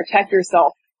essentially protect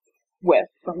yourself with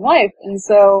from life. And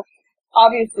so,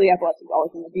 obviously, epilepsy is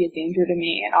always going to be a danger to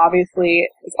me, and obviously,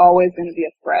 it's always going to be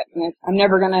a threat, and I'm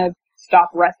never going to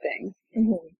stop resting.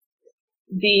 Mm-hmm.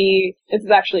 This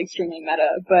is actually extremely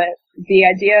meta, but the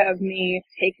idea of me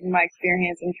taking my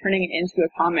experience and turning it into a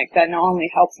comic that not only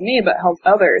helps me, but helps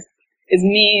others, is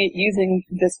me using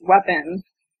this weapon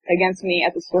against me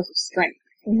as a source of strength,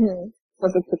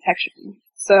 source of protection.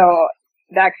 So,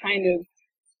 that kind of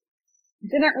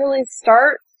didn't really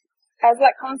start as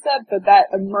that concept, but that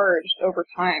emerged over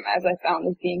time as I found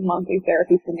as being monthly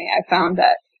therapy for me. I found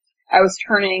that I was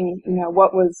turning, you know,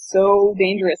 what was so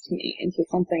dangerous to me into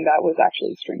something that was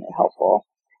actually extremely helpful.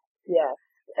 Yes,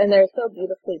 and they're so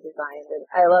beautifully designed, and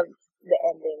I love the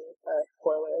ending,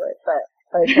 spoiler alert, but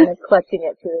I was kind of clutching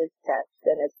it to his chest,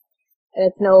 and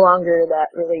it's no longer that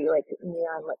really, like,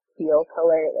 neon, like, teal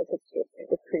color, like, it's just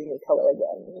a creamy color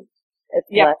again. It's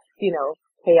less, you know,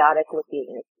 chaotic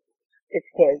looking. It's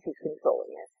his who's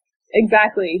controlling it.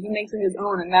 Exactly. He makes it his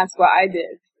own, and that's what I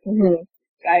did. Mm-hmm.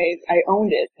 I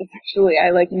owned it. Essentially,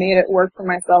 I like made it work for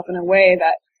myself in a way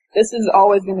that this is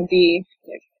always going to be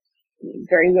like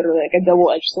very literally like a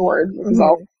double-edged sword. This is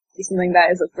always something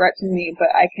that is a threat to me, but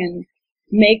I can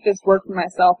make this work for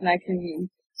myself, and I can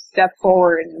step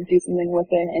forward and do something with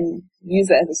it and use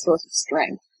it as a source of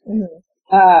strength.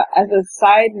 As a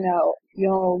side note,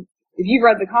 if you've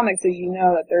read the comic, so you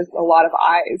know that there's a lot of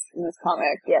eyes in this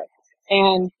comic. Yes.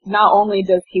 And not only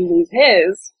does he lose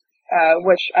his,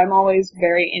 which I'm always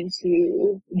very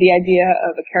into the idea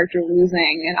of a character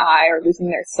losing an eye or losing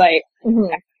their sight.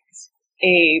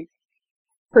 A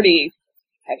pretty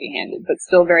heavy-handed, but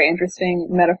still very interesting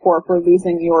metaphor for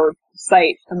losing your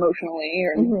sight emotionally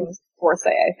or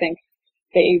foresight. I think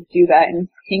they do that in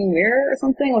King Lear or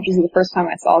something, which is the first time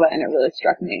I saw that, and it really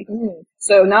struck me.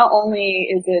 So not only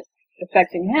is it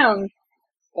affecting him,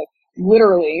 like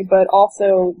literally, but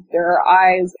also there are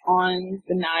eyes on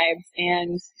the knives,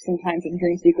 and sometimes in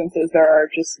dream sequences there are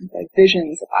just like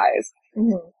visions of eyes.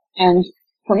 And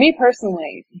for me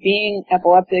personally, being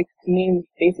epileptic means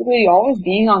basically always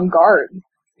being on guard.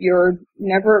 You're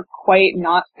never quite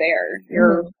not there.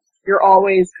 You're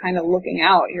always kind of looking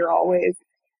out. You're always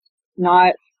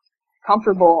not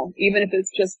comfortable. Even if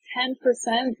it's just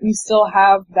 10%, you still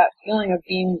have that feeling of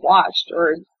being watched,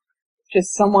 or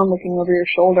just someone looking over your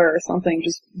shoulder or something,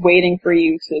 just waiting for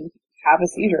you to have a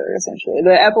seizure, essentially.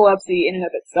 The epilepsy in and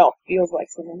of itself feels like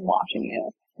someone watching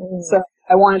you. So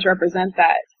I wanted to represent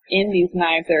that in these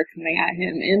knives that are coming at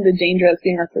him, in the danger that's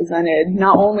being represented.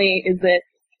 Not only is it,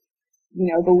 you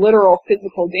know, the literal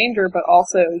physical danger, but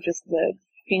also just the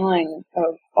feeling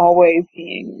of always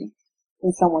being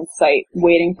in someone's sight,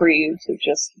 waiting for you to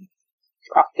just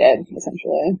drop dead,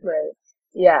 essentially. Right.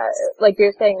 Yeah, like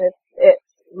you're saying, a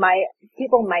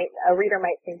reader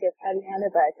might think it's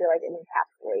heavy-handed, but I feel like it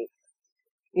encapsulates,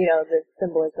 you know, the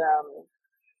symbolism,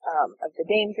 of the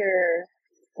danger,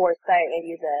 foresight,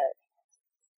 maybe the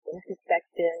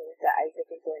introspection that Isaac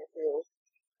is going through.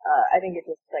 I think it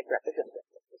just, like, represents it.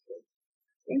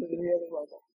 Thank you. Really well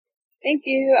done. Thank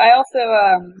you. I also,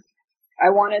 I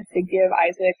wanted to give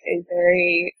Isaac a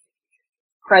very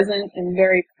present and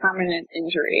very permanent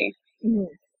injury.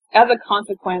 As a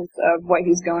consequence of what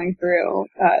he's going through,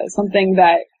 something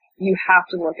that you have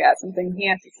to look at, something he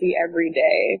has to see every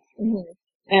day.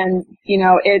 And, you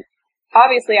know,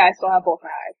 obviously I still have both my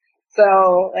eyes.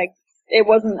 So, like, it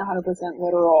wasn't 100%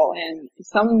 literal, and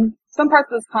some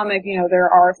parts of this comic, you know, there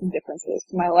are some differences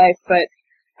to my life, but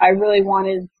I really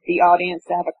wanted the audience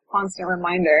to have a constant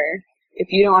reminder. If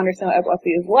you don't understand what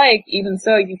epilepsy is like, even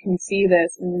so, you can see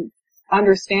this and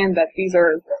understand that these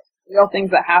are real things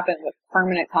that happen with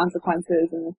permanent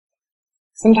consequences, and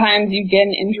sometimes you get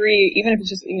an injury, even if it's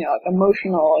just, you know, like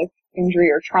emotional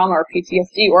injury or trauma or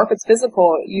PTSD, or if it's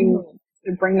physical, you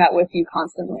bring that with you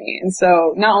constantly. And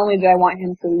so not only did I want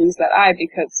him to lose that eye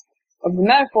because of the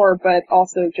metaphor, but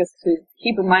also just to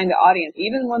keep in mind the audience,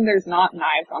 even when there's not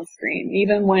knives on screen,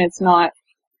 even when it's not,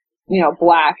 you know,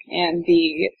 black and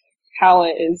the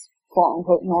palette is quote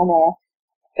unquote normal,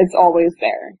 it's always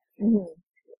there.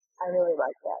 I really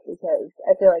like that, because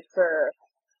I feel like for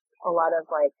a lot of,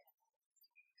 like,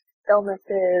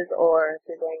 illnesses, or if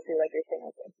you're going through, like you're saying,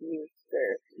 like abuse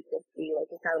or PTSD, like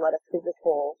there's not a lot of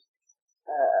physical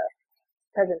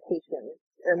presentations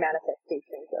or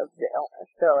manifestations of the illness.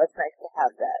 So it's nice to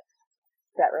have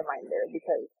that reminder,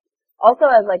 because also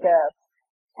as like a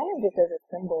kind of just as a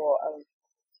symbol of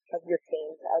your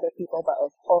pain to other people, but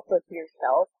also to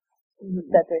yourself,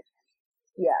 that there's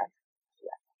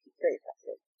very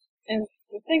effective. And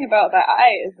the thing about that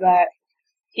eye is that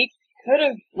he could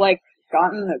have, like,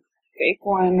 gotten a fake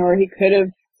one, or he could have,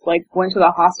 like, went to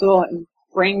the hospital and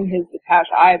framed his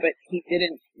detached eye, but he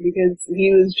didn't, because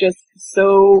he was just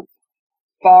so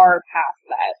far past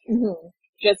that. Mm-hmm.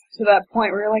 Just to that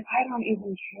point where you're like, I don't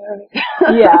even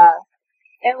care. Yeah.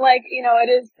 And, like, you know, it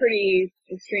is pretty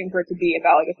extreme for it to be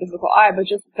about, like, a physical eye, but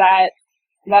just that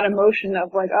emotion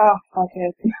of, like, oh, fuck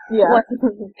it. Yeah.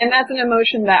 And that's an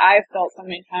emotion that I've felt so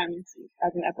many times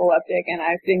as an epileptic, and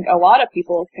I think a lot of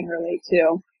people can relate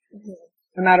to,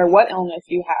 no matter what illness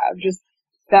you have. Just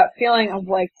that feeling of,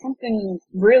 like, something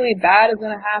really bad is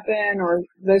going to happen, or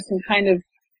there's some kind of,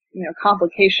 you know,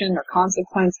 complication or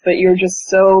consequence, but you're just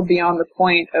so beyond the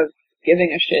point of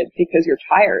giving a shit because you're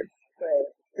tired. Right.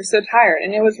 You're so tired.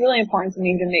 And it was really important to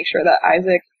me to make sure that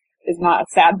Isaac is not a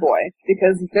sad boy,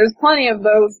 because there's plenty of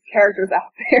those characters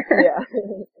out there. Yeah.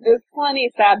 There's plenty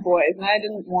of sad boys, and I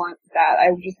didn't want that.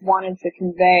 I just wanted to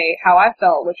convey how I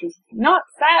felt, which was not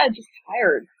sad, just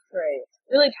tired. Right.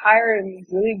 Really tired and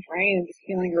really drained and just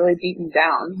feeling really beaten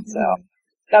down. So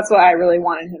that's what I really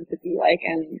wanted him to be like,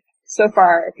 and so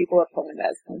far people have told me that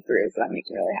it's come through, so that makes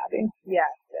me really happy. Yeah,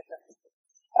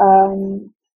 definitely.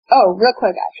 Oh, real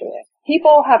quick actually.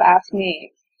 People have asked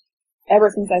me, ever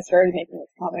since I started making this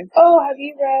comic, oh, have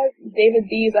you read David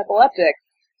B's Epileptic?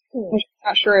 Which I'm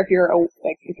not sure if you're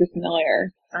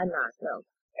familiar. I'm not, no.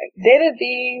 David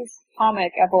B's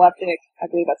comic, Epileptic, I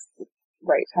believe that's the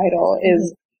right title,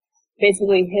 is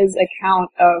basically his account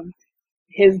of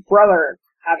his brother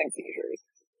having seizures.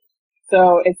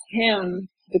 So it's him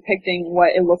depicting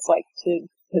what it looks like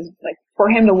for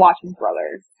him to watch his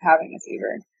brother having a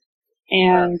seizure.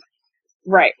 And,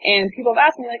 right, and people have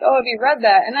asked me, like, oh, have you read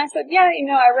that? And I said, yeah, you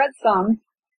know, I read some,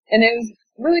 and it was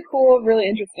really cool, really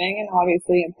interesting, and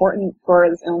obviously important for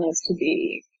this illness to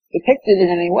be depicted in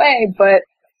any way, but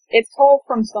it's told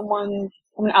from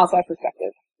an outside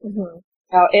perspective.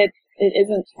 Now, it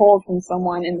isn't told from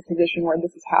someone in the position where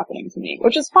this is happening to me,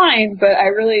 which is fine, but I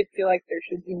really feel like there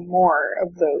should be more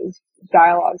of those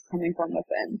dialogues coming from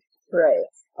within. Right.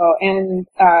 Oh, and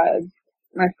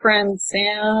my friend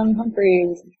Sam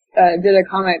Humphreys did a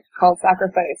comic called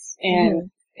Sacrifice, and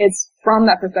it's from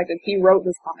that perspective. He wrote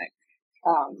this comic.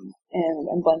 And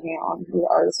I'm blanking on who the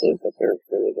artist is, but they're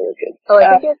really, really good. Oh,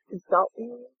 I think it's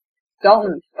Dalton.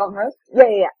 Dalton Rose?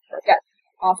 Yeah.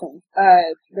 Awesome.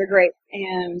 They're great.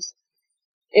 And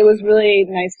it was really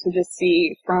nice to just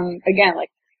see from, again,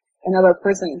 like, another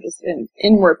person, just an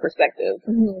inward perspective.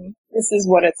 This is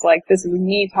what it's like. This is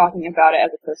me talking about it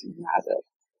as a person who has it.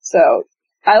 So,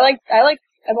 I like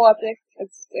Epileptic.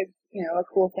 It's a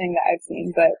cool thing that I've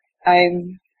seen, but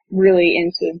I'm really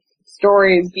into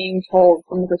stories being told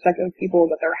from the perspective of people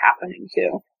that they're happening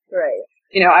to. Right.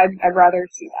 You know, I'd rather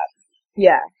see that.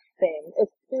 Yeah, same.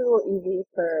 It's too easy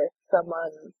for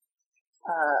someone,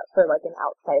 for like an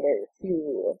outsider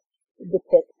to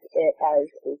depict it as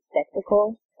a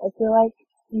spectacle, I feel like.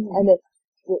 And this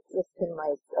can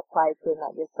like apply to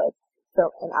not just like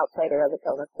an outsider of an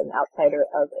illness, but an outsider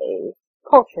of a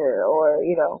culture, or,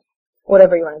 you know,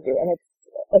 whatever you want to do. And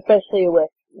it's, especially with,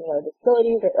 you know,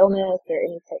 disabilities or illness or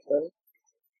any type of,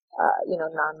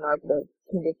 non-normative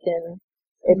condition,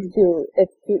 it's too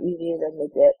easy then to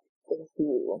get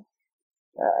into,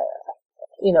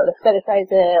 to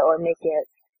fetishize it or make it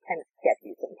kind of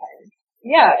sketchy sometimes.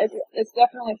 Yeah, it's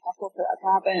definitely possible for that to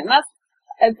happen, and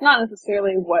it's not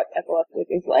necessarily what Epileptic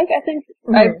is like. I think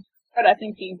I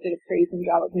think he did a pretty decent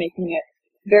job of making it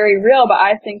very real, but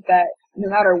I think that no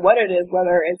matter what it is,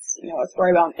 whether it's, you know, a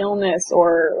story about illness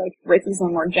or like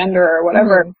racism or gender or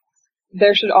whatever,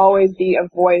 there should always be a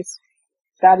voice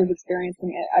that is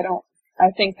experiencing it.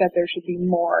 I think that there should be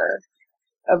more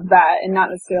of that, and not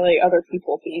necessarily other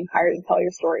people being hired to tell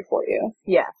your story for you.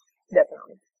 Yeah,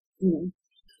 definitely.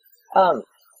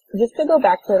 Just to go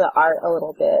back to the art a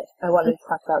little bit, I wanted to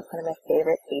talk about kind of my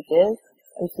favorite pages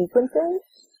and sequences.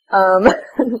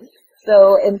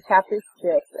 So in chapter 6,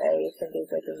 I think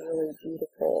it's like a really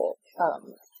beautiful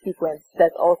sequence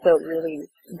that's also really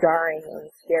jarring and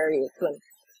scary. It's when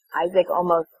Isaac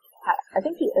almost, I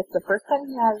think it's the first time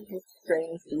he has this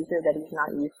strange seizure that he's not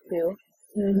used to.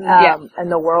 And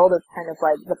the world is kind of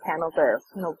like, the panels are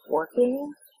kind of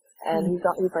working, and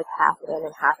he's like half in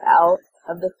and half out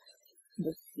of this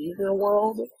seizure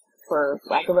world. for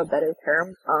lack of a better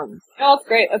term. No, that's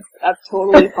great. That's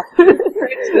totally fine.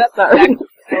 That's sorry.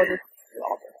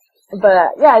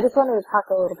 But yeah, I just wanted to talk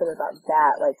a little bit about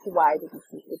that. Like, why did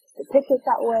you depict it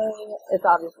that way? It's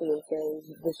obviously a very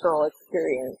visceral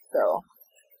experience, so.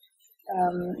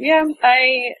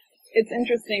 It's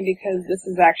interesting because this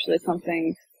is actually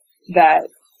something that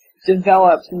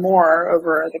developed more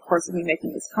over the course of me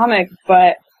making this comic,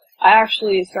 but I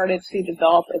actually started to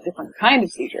develop a different kind of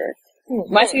seizure.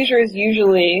 My seizures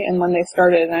usually, and when they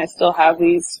started, and I still have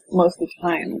these most of the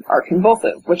time, are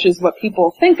convulsive, which is what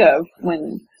people think of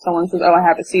when someone says, oh, I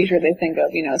have a seizure. They think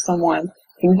of, someone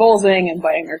convulsing and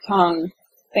biting their tongue,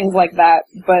 things like that.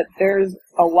 But there's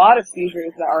a lot of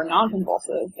seizures that are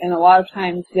non-convulsive, and a lot of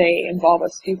times they involve a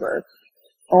stupor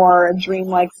or a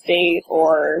dreamlike state,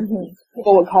 or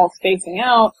people would call spacing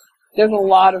out. There's a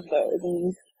lot of those,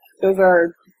 and those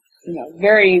are,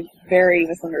 very, very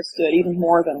misunderstood, even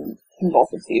more than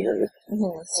convulsive seizures.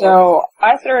 So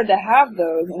I started to have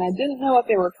those, and I didn't know what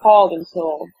they were called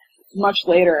until much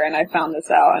later, and I found this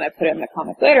out, and I put it in the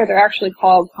comic later. They're actually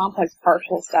called complex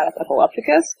partial status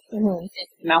epilepticus.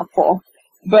 Mouthful.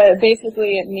 But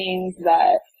basically it means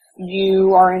that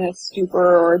you are in a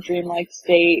stupor or a dreamlike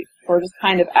state, or just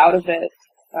kind of out of it,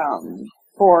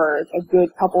 for a good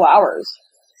couple hours.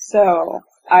 So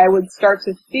I would start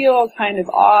to feel kind of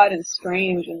odd and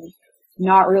strange and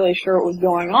not really sure what was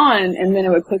going on, and then it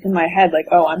would click in my head like,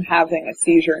 oh, I'm having a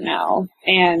seizure now.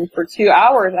 And for 2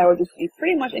 hours I would just be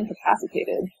pretty much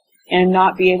incapacitated and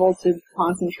not be able to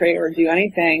concentrate or do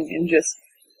anything and just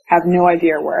have no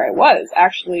idea where I was.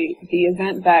 Actually, the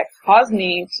event that caused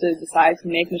me to decide to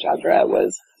make Najadra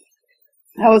was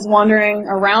I was wandering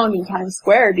around in Times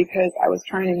Square because I was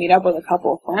trying to meet up with a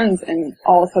couple of friends, and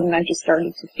all of a sudden I just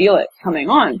started to feel it coming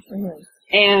on.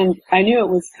 And I knew it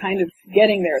was kind of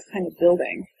getting there, it's kind of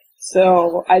building.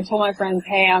 So I told my friends,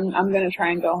 hey, I'm gonna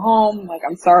try and go home, like,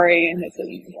 I'm sorry, and they said,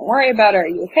 don't worry about it, are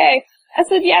you okay? I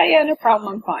said, yeah, no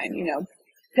problem, I'm fine,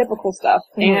 typical stuff.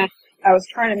 And I was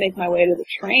trying to make my way to the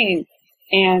train,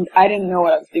 and I didn't know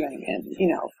what I was doing. And,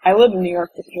 I lived in New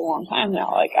York for such a long time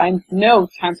now. Like, I know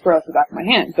Times Square off the back of my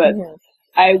hand, but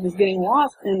I was getting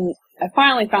lost, and I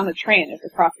finally found the train. It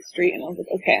was across the street, and I was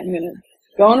like, okay, I'm gonna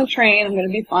go on the train, I'm gonna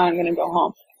be fine, I'm gonna go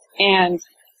home. And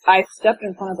I stepped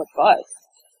in front of a bus.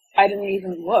 I didn't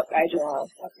even look. I just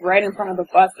stepped right in front of a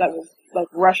bus that was, like,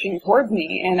 rushing towards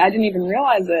me, and I didn't even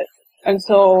realize it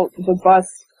until the bus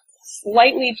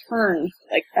slightly turned,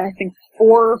 like, I think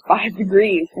 4 or 5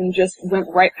 degrees, and just went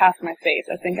right past my face.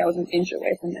 I think I was an inch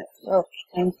away from it.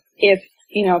 And if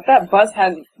that bus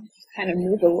hadn't kind of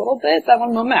moved a little bit that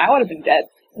one moment, I would have been dead.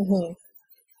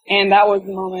 And that was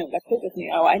the moment that clicked with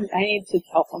me. Oh, I need to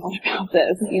tell someone about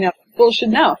this. People should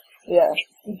know. Yeah.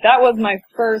 That was my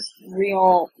first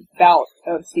real bout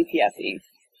of CPSE.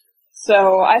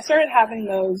 So I started having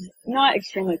those, not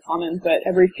extremely common, but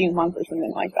every few months or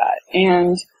something like that.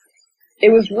 And it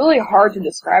was really hard to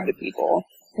describe to people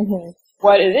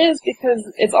what it is,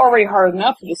 because it's already hard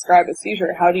enough to describe a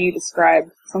seizure. How do you describe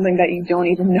something that you don't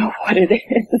even know what it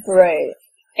is? Right.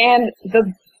 And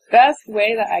the best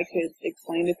way that I could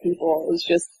explain to people is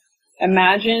just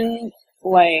imagine,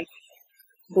 like,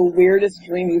 the weirdest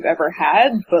dream you've ever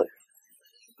had, but,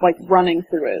 like, running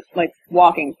through it, like,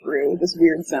 walking through this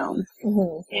weird zone.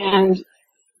 And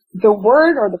the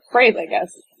word, or the phrase, I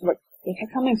guess, what it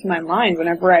kept coming to my mind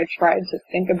whenever I tried to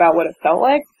think about what it felt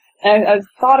like. And I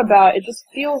thought about, it just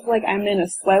feels like I'm in a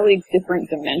slightly different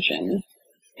dimension.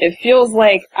 It feels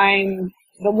like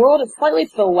the world is slightly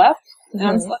to the left, and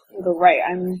I'm slightly to the right.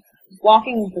 I'm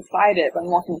walking beside it, but I'm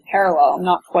walking parallel. I'm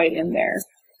not quite in there.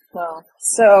 Wow.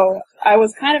 So I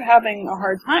was kind of having a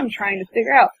hard time trying to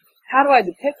figure out, how do I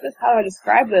depict this? How do I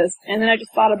describe this? And then I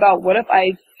just thought about, what if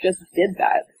I just did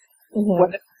that?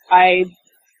 What if I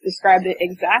described it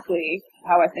exactly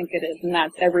how I think it is, and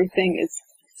that's everything is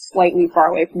slightly far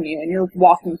away from you, and you're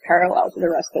walking parallel to the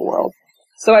rest of the world.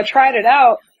 So I tried it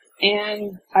out,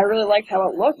 and I really liked how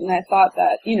it looked, and I thought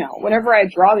that, whenever I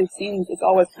draw these scenes, it's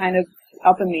always kind of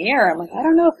up in the air. I'm like, I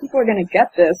don't know if people are going to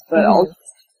get this, but I'll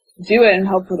do it and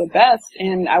hope for the best.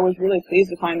 And I was really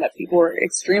pleased to find that people were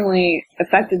extremely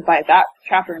affected by that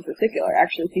chapter in particular.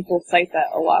 Actually, people cite that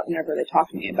a lot whenever they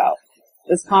talk to me about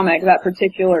this comic, that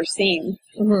particular scene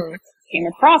came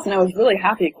across, and I was really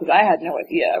happy because I had no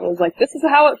idea. I was like, this is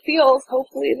how it feels.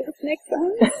 Hopefully this makes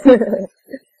sense.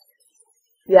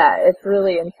 Yeah, it's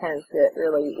really intense. It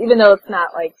really, even though it's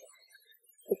not like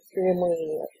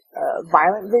extremely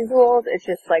violent visuals, it's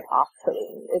just like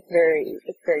off-putting. It's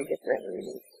very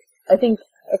different. I think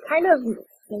it kind of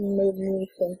made me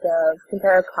think of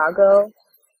Kintaro Kago,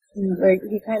 Where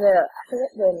he kind of, I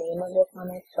forget the name of the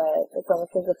comic, but it's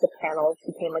almost as if the panels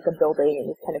became like a building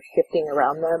and he's kind of shifting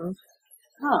around them.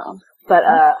 Oh. But,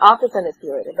 I'll have to send it to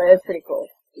you later, but it's pretty cool.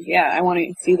 Yeah, I want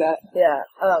to see that. Yeah,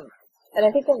 and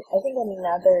I think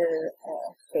another,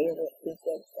 favorite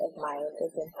sequence of mine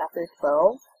is in chapter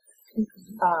 12.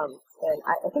 And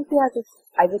I think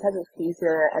Isaac has a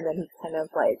seizure, and then he's kind of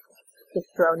like, just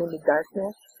thrown into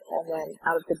darkness, and then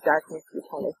out of the darkness you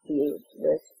kind of see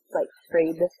this, like,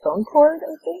 frayed phone cord,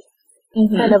 I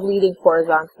think, kind of leading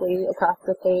horizontally across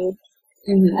the page.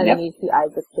 And then you see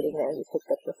Isaac sitting there and he picks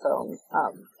up the phone.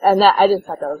 And I just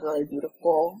thought that was really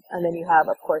beautiful. And then you have,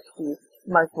 of course, these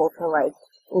Mark Volta-like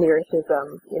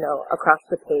lyricism, across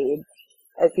the page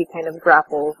as he kind of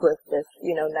grapples with this,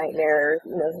 nightmare,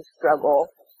 his struggle.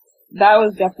 That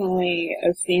was definitely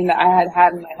a scene that I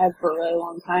had in my head for a really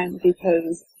long time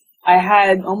because I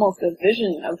had almost a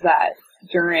vision of that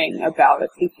during a bout of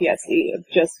PTSD, of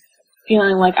just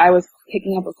feeling like I was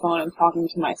picking up a phone and talking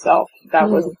to myself. That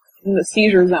was in the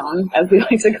seizure zone, as we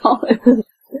like to call it.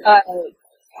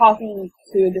 Talking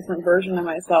to a different version of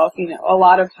myself, a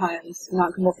lot of times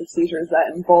non-compulsive seizures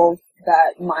that involve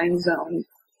that mind zone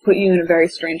put you in a very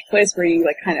strange place where you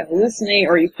like kind of hallucinate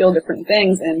or you feel different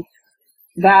things, and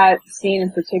that scene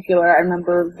in particular I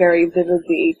remember very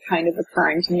vividly kind of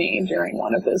occurring to me during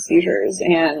one of those seizures,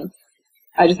 and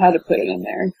I just had to put it in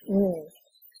there.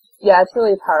 Yeah, it's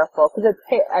really powerful, because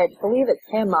I believe it's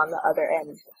him on the other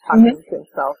end talking to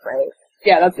himself, right?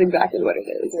 Yeah, that's exactly what it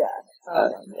is. Yeah.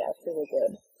 Yeah, it's really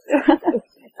good.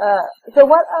 So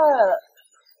what,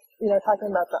 talking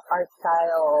about the art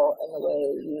style and the way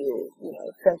you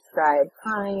transcribe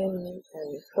time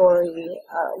and story,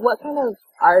 what kind of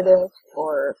artists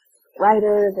or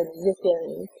writers and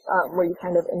musicians were you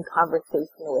kind of in conversation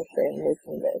with during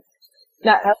making this?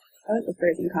 I like the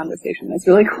phrase in conversation. That's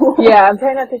really cool. Yeah, I'm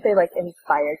trying not to say, like,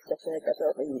 inspired, because I feel like that's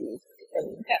overused.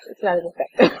 And it's not as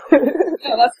effective.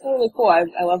 No, that's really cool.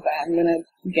 I love that. I'm gonna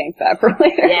gank that for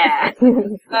later. Yeah.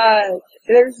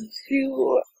 There's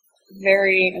two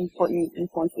very important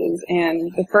influences,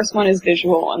 and the first one is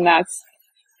visual, and that's,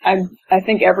 I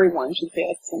think everyone should say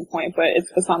it at some point, but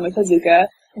it's Osamu Tezuka.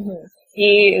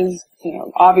 He is,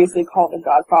 obviously called the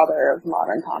godfather of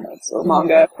modern comics or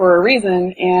manga for a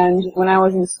reason. And when I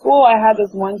was in school, I had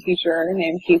this one teacher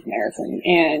named Keith Marison,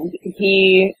 and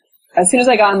he, as soon as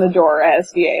I got in the door at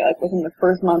SVA, like within the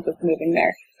first month of moving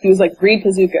there, he was like, read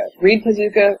Tezuka, read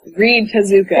Tezuka, read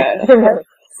Tezuka. Every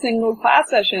single class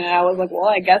session, and I was like, well,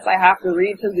 I guess I have to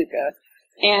read Tezuka.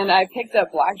 And I picked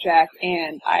up Blackjack,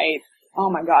 and oh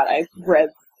my god, I read,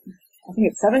 I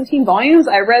think it's 17 volumes.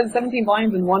 I read 17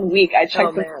 volumes in 1 week. I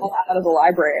checked them all out of the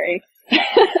library.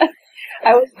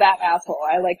 I was that asshole.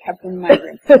 I kept them in my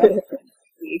room for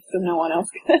weeks so no one else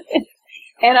could.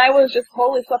 And I was just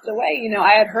totally swept away.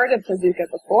 I had heard of Tezuka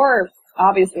before,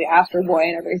 obviously Astro Boy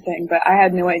and everything, but I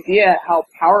had no idea how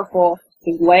powerful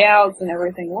his layouts and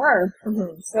everything were.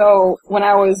 So when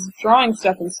I was drawing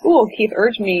stuff in school, Keith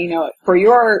urged me, for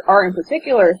your art in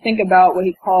particular, think about what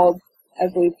he called, I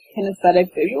believe,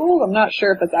 kinesthetic visuals. I'm not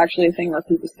sure if it's actually a thing or if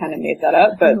he just kind of made that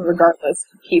up, but regardless,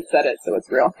 Keith said it, so it's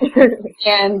real.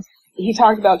 And he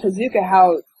talked about Tezuka,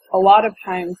 how a lot of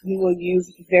times he will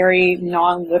use very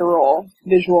non-literal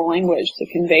visual language to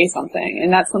convey something,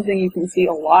 and that's something you can see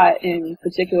a lot in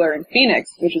particular in Phoenix,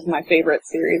 which is my favorite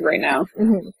series right now,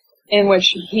 in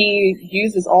which he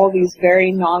uses all these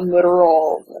very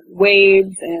non-literal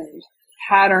waves and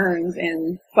patterns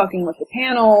and fucking with the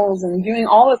panels and doing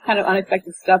all this kind of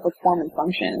unexpected stuff with form and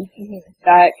function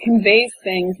that conveys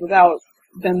things without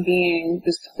them being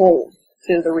just told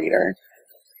to the reader.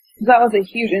 That was a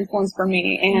huge influence for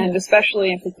me, and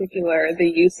especially in particular the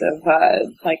use of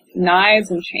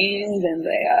knives and chains and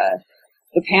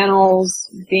the panels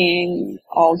being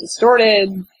all distorted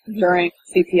during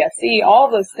CPSC. All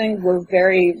of those things were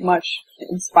very much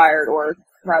inspired, or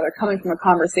rather coming from a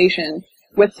conversation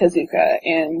with Tezuka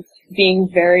and being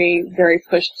very, very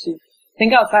pushed to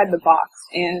think outside the box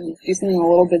and do something a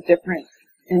little bit different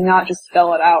and not just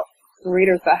spell it out for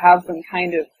readers, but have them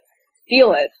kind of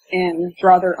feel it and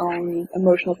draw their own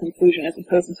emotional conclusion, as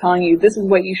opposed to telling you this is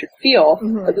what you should feel,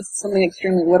 but this is something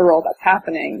extremely literal that's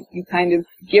happening. You kind of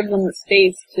give them the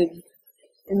space to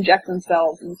inject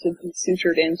themselves and to be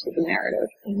sutured into the narrative.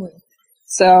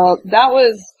 So that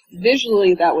was,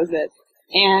 visually, that was it.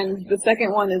 And the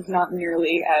second one is not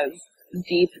nearly as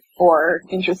deep or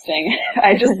interesting.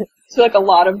 I just took a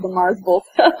lot of the Mars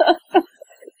Volta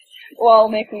while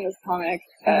making this comic.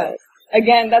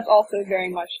 Again, that's also very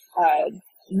much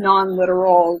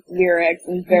non-literal lyrics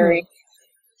and very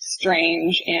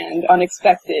strange and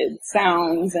unexpected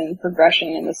sounds and progression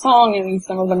in the song, and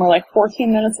some of them are like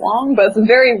 14 minutes long, but it's a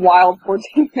very wild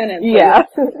 14 minutes. Yeah.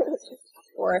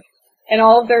 And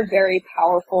all of their very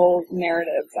powerful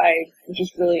narratives I was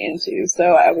just really into,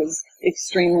 so I was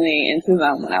extremely into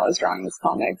them when I was drawing this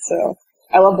comic, so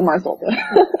I love the Mars Volta.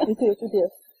 Me too.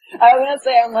 I was gonna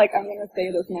say, I'm gonna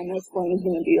say this, and my nose phone is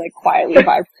gonna be like quietly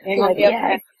vibrating on the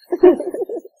other end.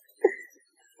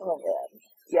 Oh man.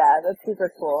 Yeah, that's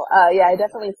super cool. Yeah, I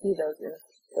definitely see those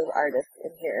artists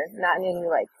in here. Not in any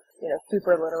like,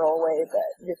 super literal way, but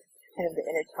just kind of the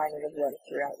intertwining of them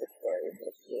throughout the story.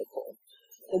 It's really cool.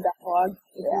 The dialogue.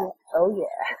 Yeah. Oh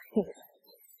yeah.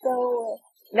 So,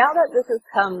 now that this has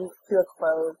come to a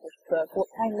close, this book, what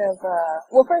kind of,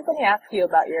 well first let me ask you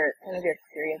about your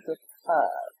experience with,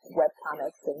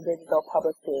 webcomics and digital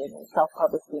publishing and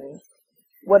self-publishing.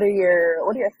 What are your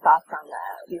thoughts on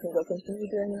that? Do you think you'll continue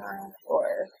doing that,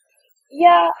 or?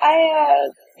 Yeah,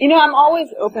 I'm always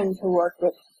open to work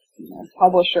with,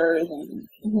 publishers and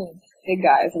big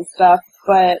guys and stuff,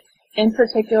 but in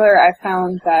particular I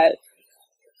found that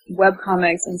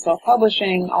webcomics and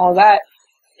self-publishing, all that,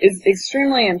 is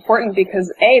extremely important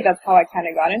because that's how I kind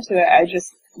of got into it. I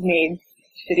just made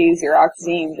shitty Xerox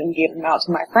zines and gave them out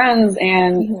to my friends,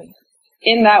 and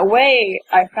in that way,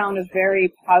 I found a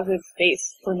very positive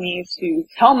space for me to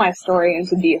tell my story and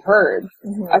to be heard.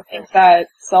 I think that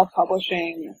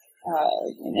self-publishing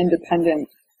and independent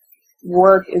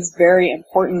work is very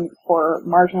important for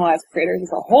marginalized creators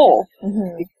as a whole.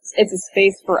 It's a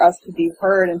space for us to be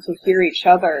heard and to hear each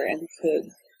other and to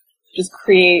just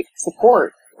create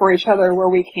support for each other where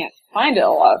we can't find it a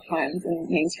lot of times in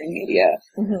mainstream media.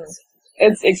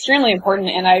 It's extremely important,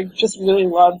 and I just really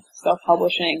love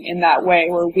self-publishing in that way,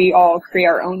 where we all create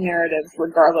our own narratives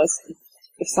regardless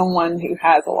if someone who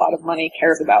has a lot of money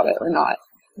cares about it or not.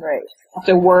 Right. Have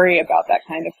to worry about that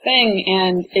kind of thing,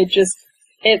 and it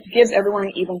gives everyone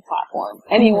an even platform.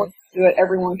 Anyone can do it,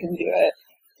 everyone can do it.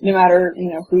 No matter,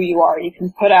 who you are. You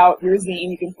can put out your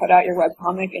zine, you can put out your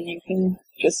webcomic, and you can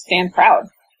just stand proud.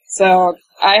 So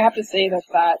I have to say that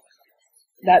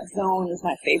zone is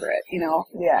my favorite,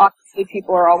 Yeah. Obviously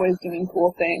people are always doing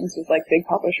cool things with like big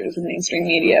publishers and mainstream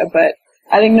media, but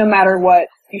I think no matter what,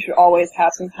 you should always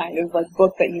have some kind of like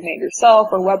book that you made yourself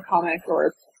or webcomic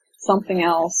or something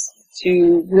else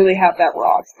to really have that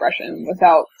raw expression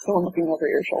without someone looking over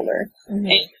your shoulder. And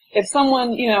if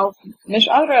someone, Mish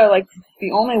Adra, like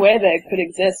the only way that it could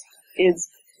exist is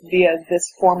via this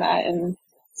format and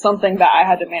something that I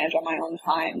had to manage on my own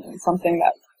time and something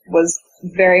that was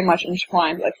very much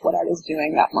entwined with what I was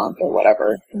doing that month or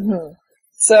whatever.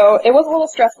 So it was a little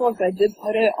stressful because I did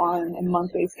put it on a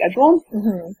monthly schedule.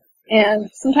 And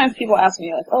sometimes people ask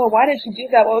me like, oh, why did you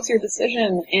do that? What was your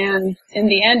decision? And in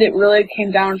the end, it really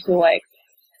came down to like,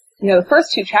 the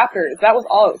first 2 chapters, that was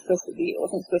all it was supposed to be. It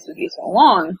wasn't supposed to be so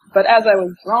long. But as I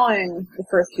was drawing the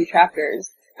first 2 chapters,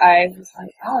 I was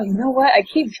like, oh, you know what? I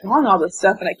keep drawing all this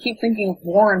stuff and I keep thinking of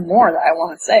more and more that I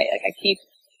want to say. Like I keep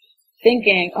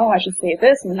thinking, oh, I should say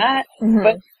this and that,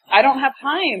 but I don't have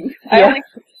time. Yeah. I only,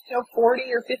 40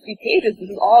 or 50 pages. This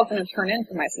is all going to turn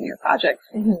into my senior project.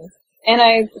 And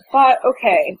I thought,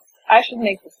 okay, I should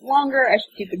make this longer. I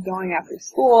should keep it going after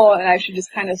school, and I should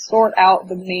just kind of sort out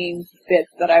the main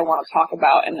bits that I want to talk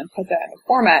about and then put that in a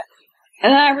format.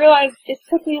 And then I realized it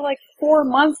took me like 4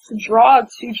 months to draw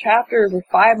 2 chapters or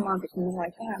 5 months or something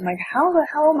like that. I'm like, how the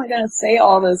hell am I going to say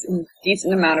all this in a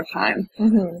decent amount of time?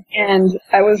 And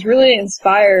I was really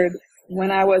inspired when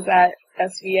I was at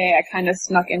SVA. I kind of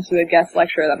snuck into a guest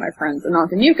lecture that my friends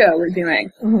Anant and Yuka were doing.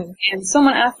 And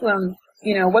someone asked them,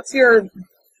 what's your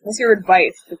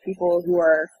advice to people who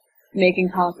are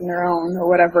making comics on their own or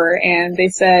whatever? And they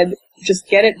said, just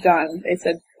get it done. They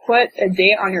said, put a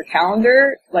date on your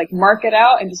calendar, like mark it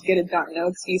out and just get it done. No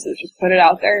excuses. Just put it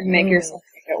out there and make yourself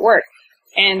make it work.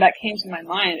 And that came to my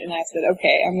mind and I said,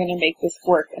 okay, I'm going to make this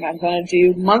work and I'm going to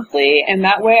do monthly and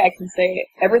that way I can say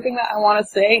everything that I want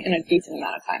to say in a decent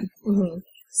amount of time.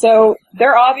 So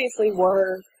there obviously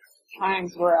were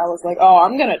times where I was like, oh,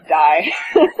 I'm going to die.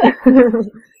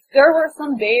 There were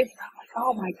some days where I'm like,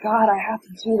 oh my god, I have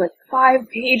to do like 5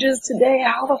 pages today.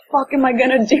 How the fuck am I going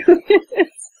to do this?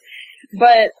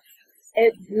 But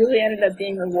it really ended up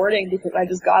being rewarding because I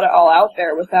just got it all out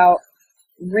there without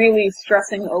really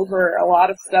stressing over a lot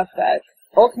of stuff that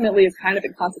ultimately is kind of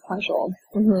inconsequential.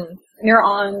 When you're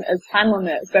on a time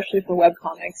limit, especially for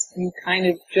webcomics, you kind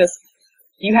of just,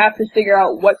 you have to figure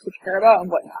out what to care about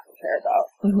and what not to care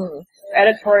about.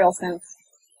 Editorial sense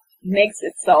makes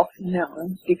itself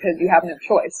known because you have no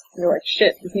choice. You're like,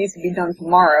 shit, this needs to be done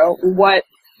tomorrow. What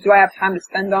do I have time to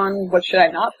spend on? What should I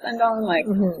not spend on? Like,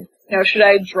 should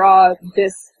I draw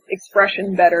this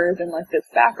expression better than like this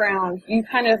background. You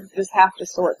kind of just have to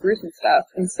sort through some stuff.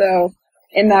 And so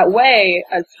in that way,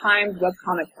 a timed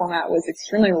webcomic format was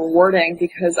extremely rewarding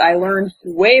because I learned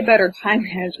way better time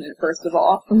management, first of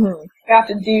all. Mm-hmm. You have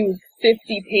to do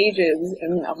 50 pages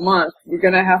in a month. You're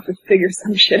gonna have to figure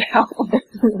some shit out.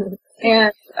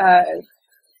 And,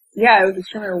 yeah, it was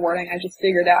extremely rewarding. I just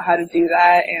figured out how to do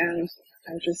that, and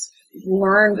I just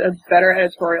learned a better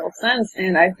editorial sense,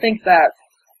 and I think that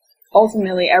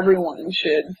ultimately everyone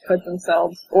should put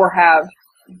themselves, or have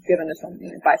given to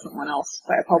something by someone else,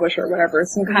 by a publisher or whatever,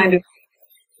 some kind of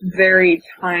very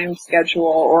timed schedule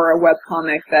or a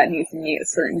webcomic that needs to meet a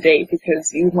certain date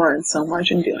because you learned so much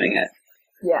in doing it.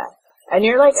 Yeah. And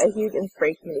you're like a huge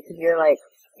inspiration because you're like,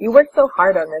 you work so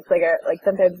hard on this. Like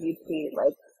sometimes you tweet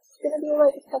like, it's gonna be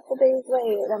like a couple days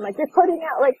late. And I'm like, you're putting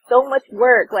out like so much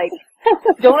work. Like,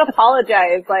 don't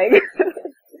apologize. Like,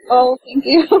 oh, thank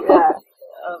you. Yeah.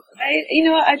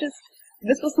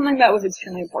 This was something that was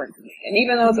extremely important to me. And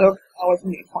even though it's always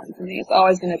going to be important to me, it's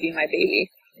always going to be my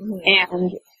baby. Mm-hmm.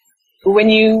 And when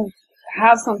you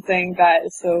have something that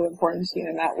is so important to you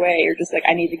in that way, you're just like,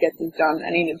 I need to get this done. I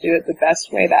need to do it the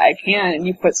best way that I can. And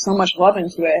you put so much love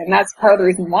into it. And that's part of the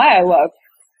reason why I love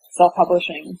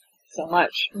self-publishing so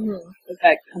much. Mm-hmm.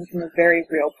 That comes from a very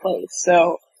real place.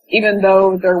 So even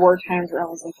though there were times where I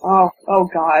was like, oh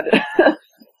God.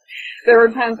 There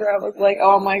were times where I was like,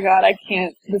 oh my God, I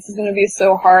can't, this is going to be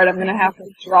so hard. I'm going to have to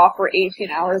draw for 18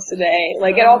 hours today.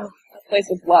 Like, it all comes from a place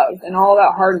of love and all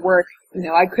that hard work. You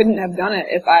know, I couldn't have done it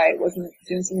if I wasn't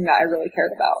doing something that I really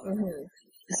cared about. Mm-hmm.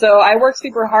 So I work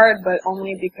super hard, but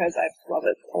only because I love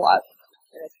it a lot.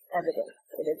 And it's evident.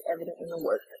 It is evident in the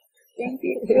work. Thank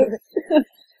you.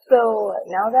 So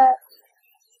now that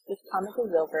this comic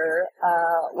is over,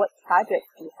 what projects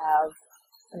do you have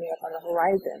coming up on the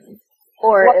horizon?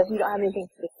 Or if you don't have anything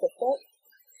specific,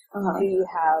 do you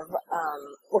have,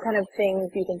 what kind of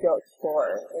things do you think you'll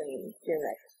explore in your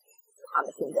next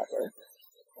comic endeavor?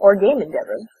 Or game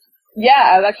endeavor?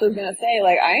 Yeah, I was actually going to say,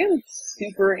 like, I am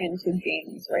super into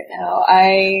games right now.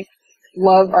 I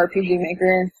love RPG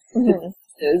Maker,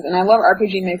 and I love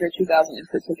RPG Maker 2000 in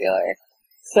particular.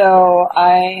 So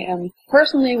I am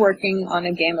personally working on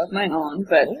a game of my own,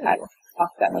 but I don't talk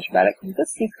that much about it because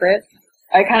it's a secret.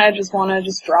 I kind of just want to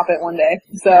just drop it one day.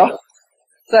 So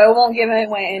I won't give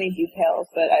away any details,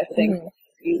 but I think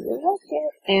you will like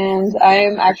it. And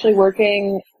I'm actually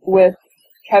working with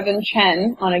Kevin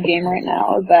Chen on a game right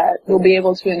now that we'll be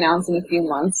able to announce in a few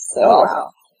months. So,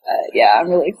 yeah, I'm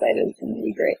really excited. It's going to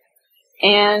be great.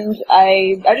 And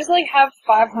I just like have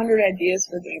 500 ideas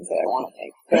for games that I want to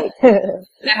make.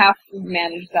 So I have to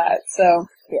manage that. So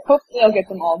hopefully I'll get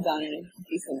them all done in a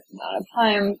decent amount of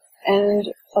time. And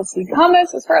let's see,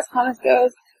 comics, as far as comics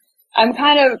goes, I'm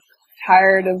kind of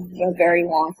tired of the very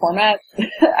long format.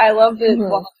 I loved it while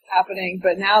it was happening,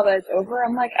 but now that it's over,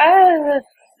 I'm like,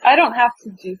 I don't have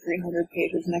to do 300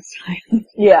 pages next time.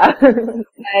 Yeah.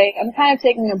 I'm kind of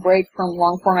taking a break from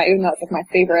long format, even though it's like my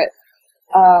favorite.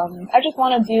 I just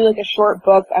want to do like a short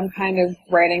book. I'm kind of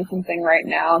writing something right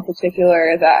now in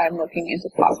particular that I'm looking into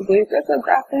possibly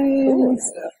rissographing.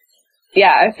 So,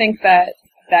 yeah, I think that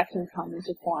can come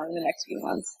into form in the next few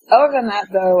months. Other than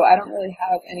that, though, I don't really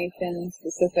have anything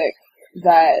specific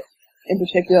that, in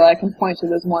particular, I can point to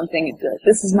this one thing and be like,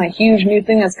 this is my huge new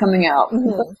thing that's coming out.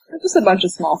 Just a bunch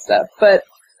of small stuff. But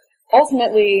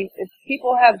ultimately, if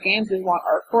people have games they want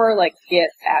art for, like, get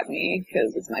at me,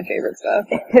 because it's my favorite stuff.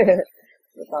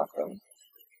 That's awesome.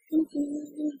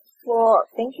 Well,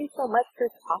 thank you so much for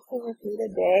talking with me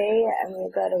today. I'm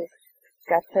really glad I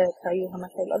got to tell you how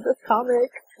much I love this comic.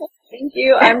 Thank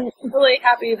you. I'm really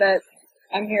happy that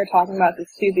I'm here talking about this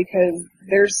too, because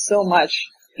there's so much,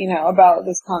 about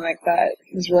this comic that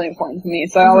is really important to me.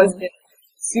 So I always get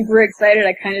super excited.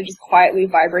 I kind of just quietly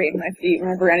vibrate in my feet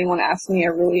whenever anyone asks me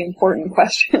a really important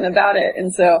question about it.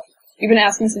 And so you've been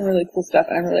asking some really cool stuff,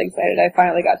 and I'm really excited. I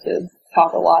finally got to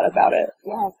talk a lot about it.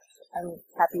 Yes, I'm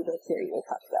happy to hear you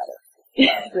talk about it.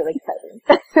 It's really exciting.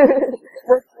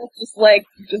 We're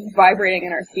just vibrating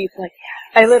in our seats, like,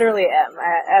 I literally am.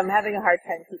 I'm having a hard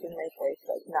time keeping my voice,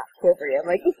 not quivery. I'm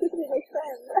like, you should be my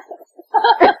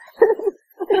friend.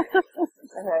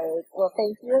 Alright, well,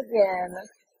 thank you again.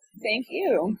 Thank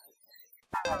you.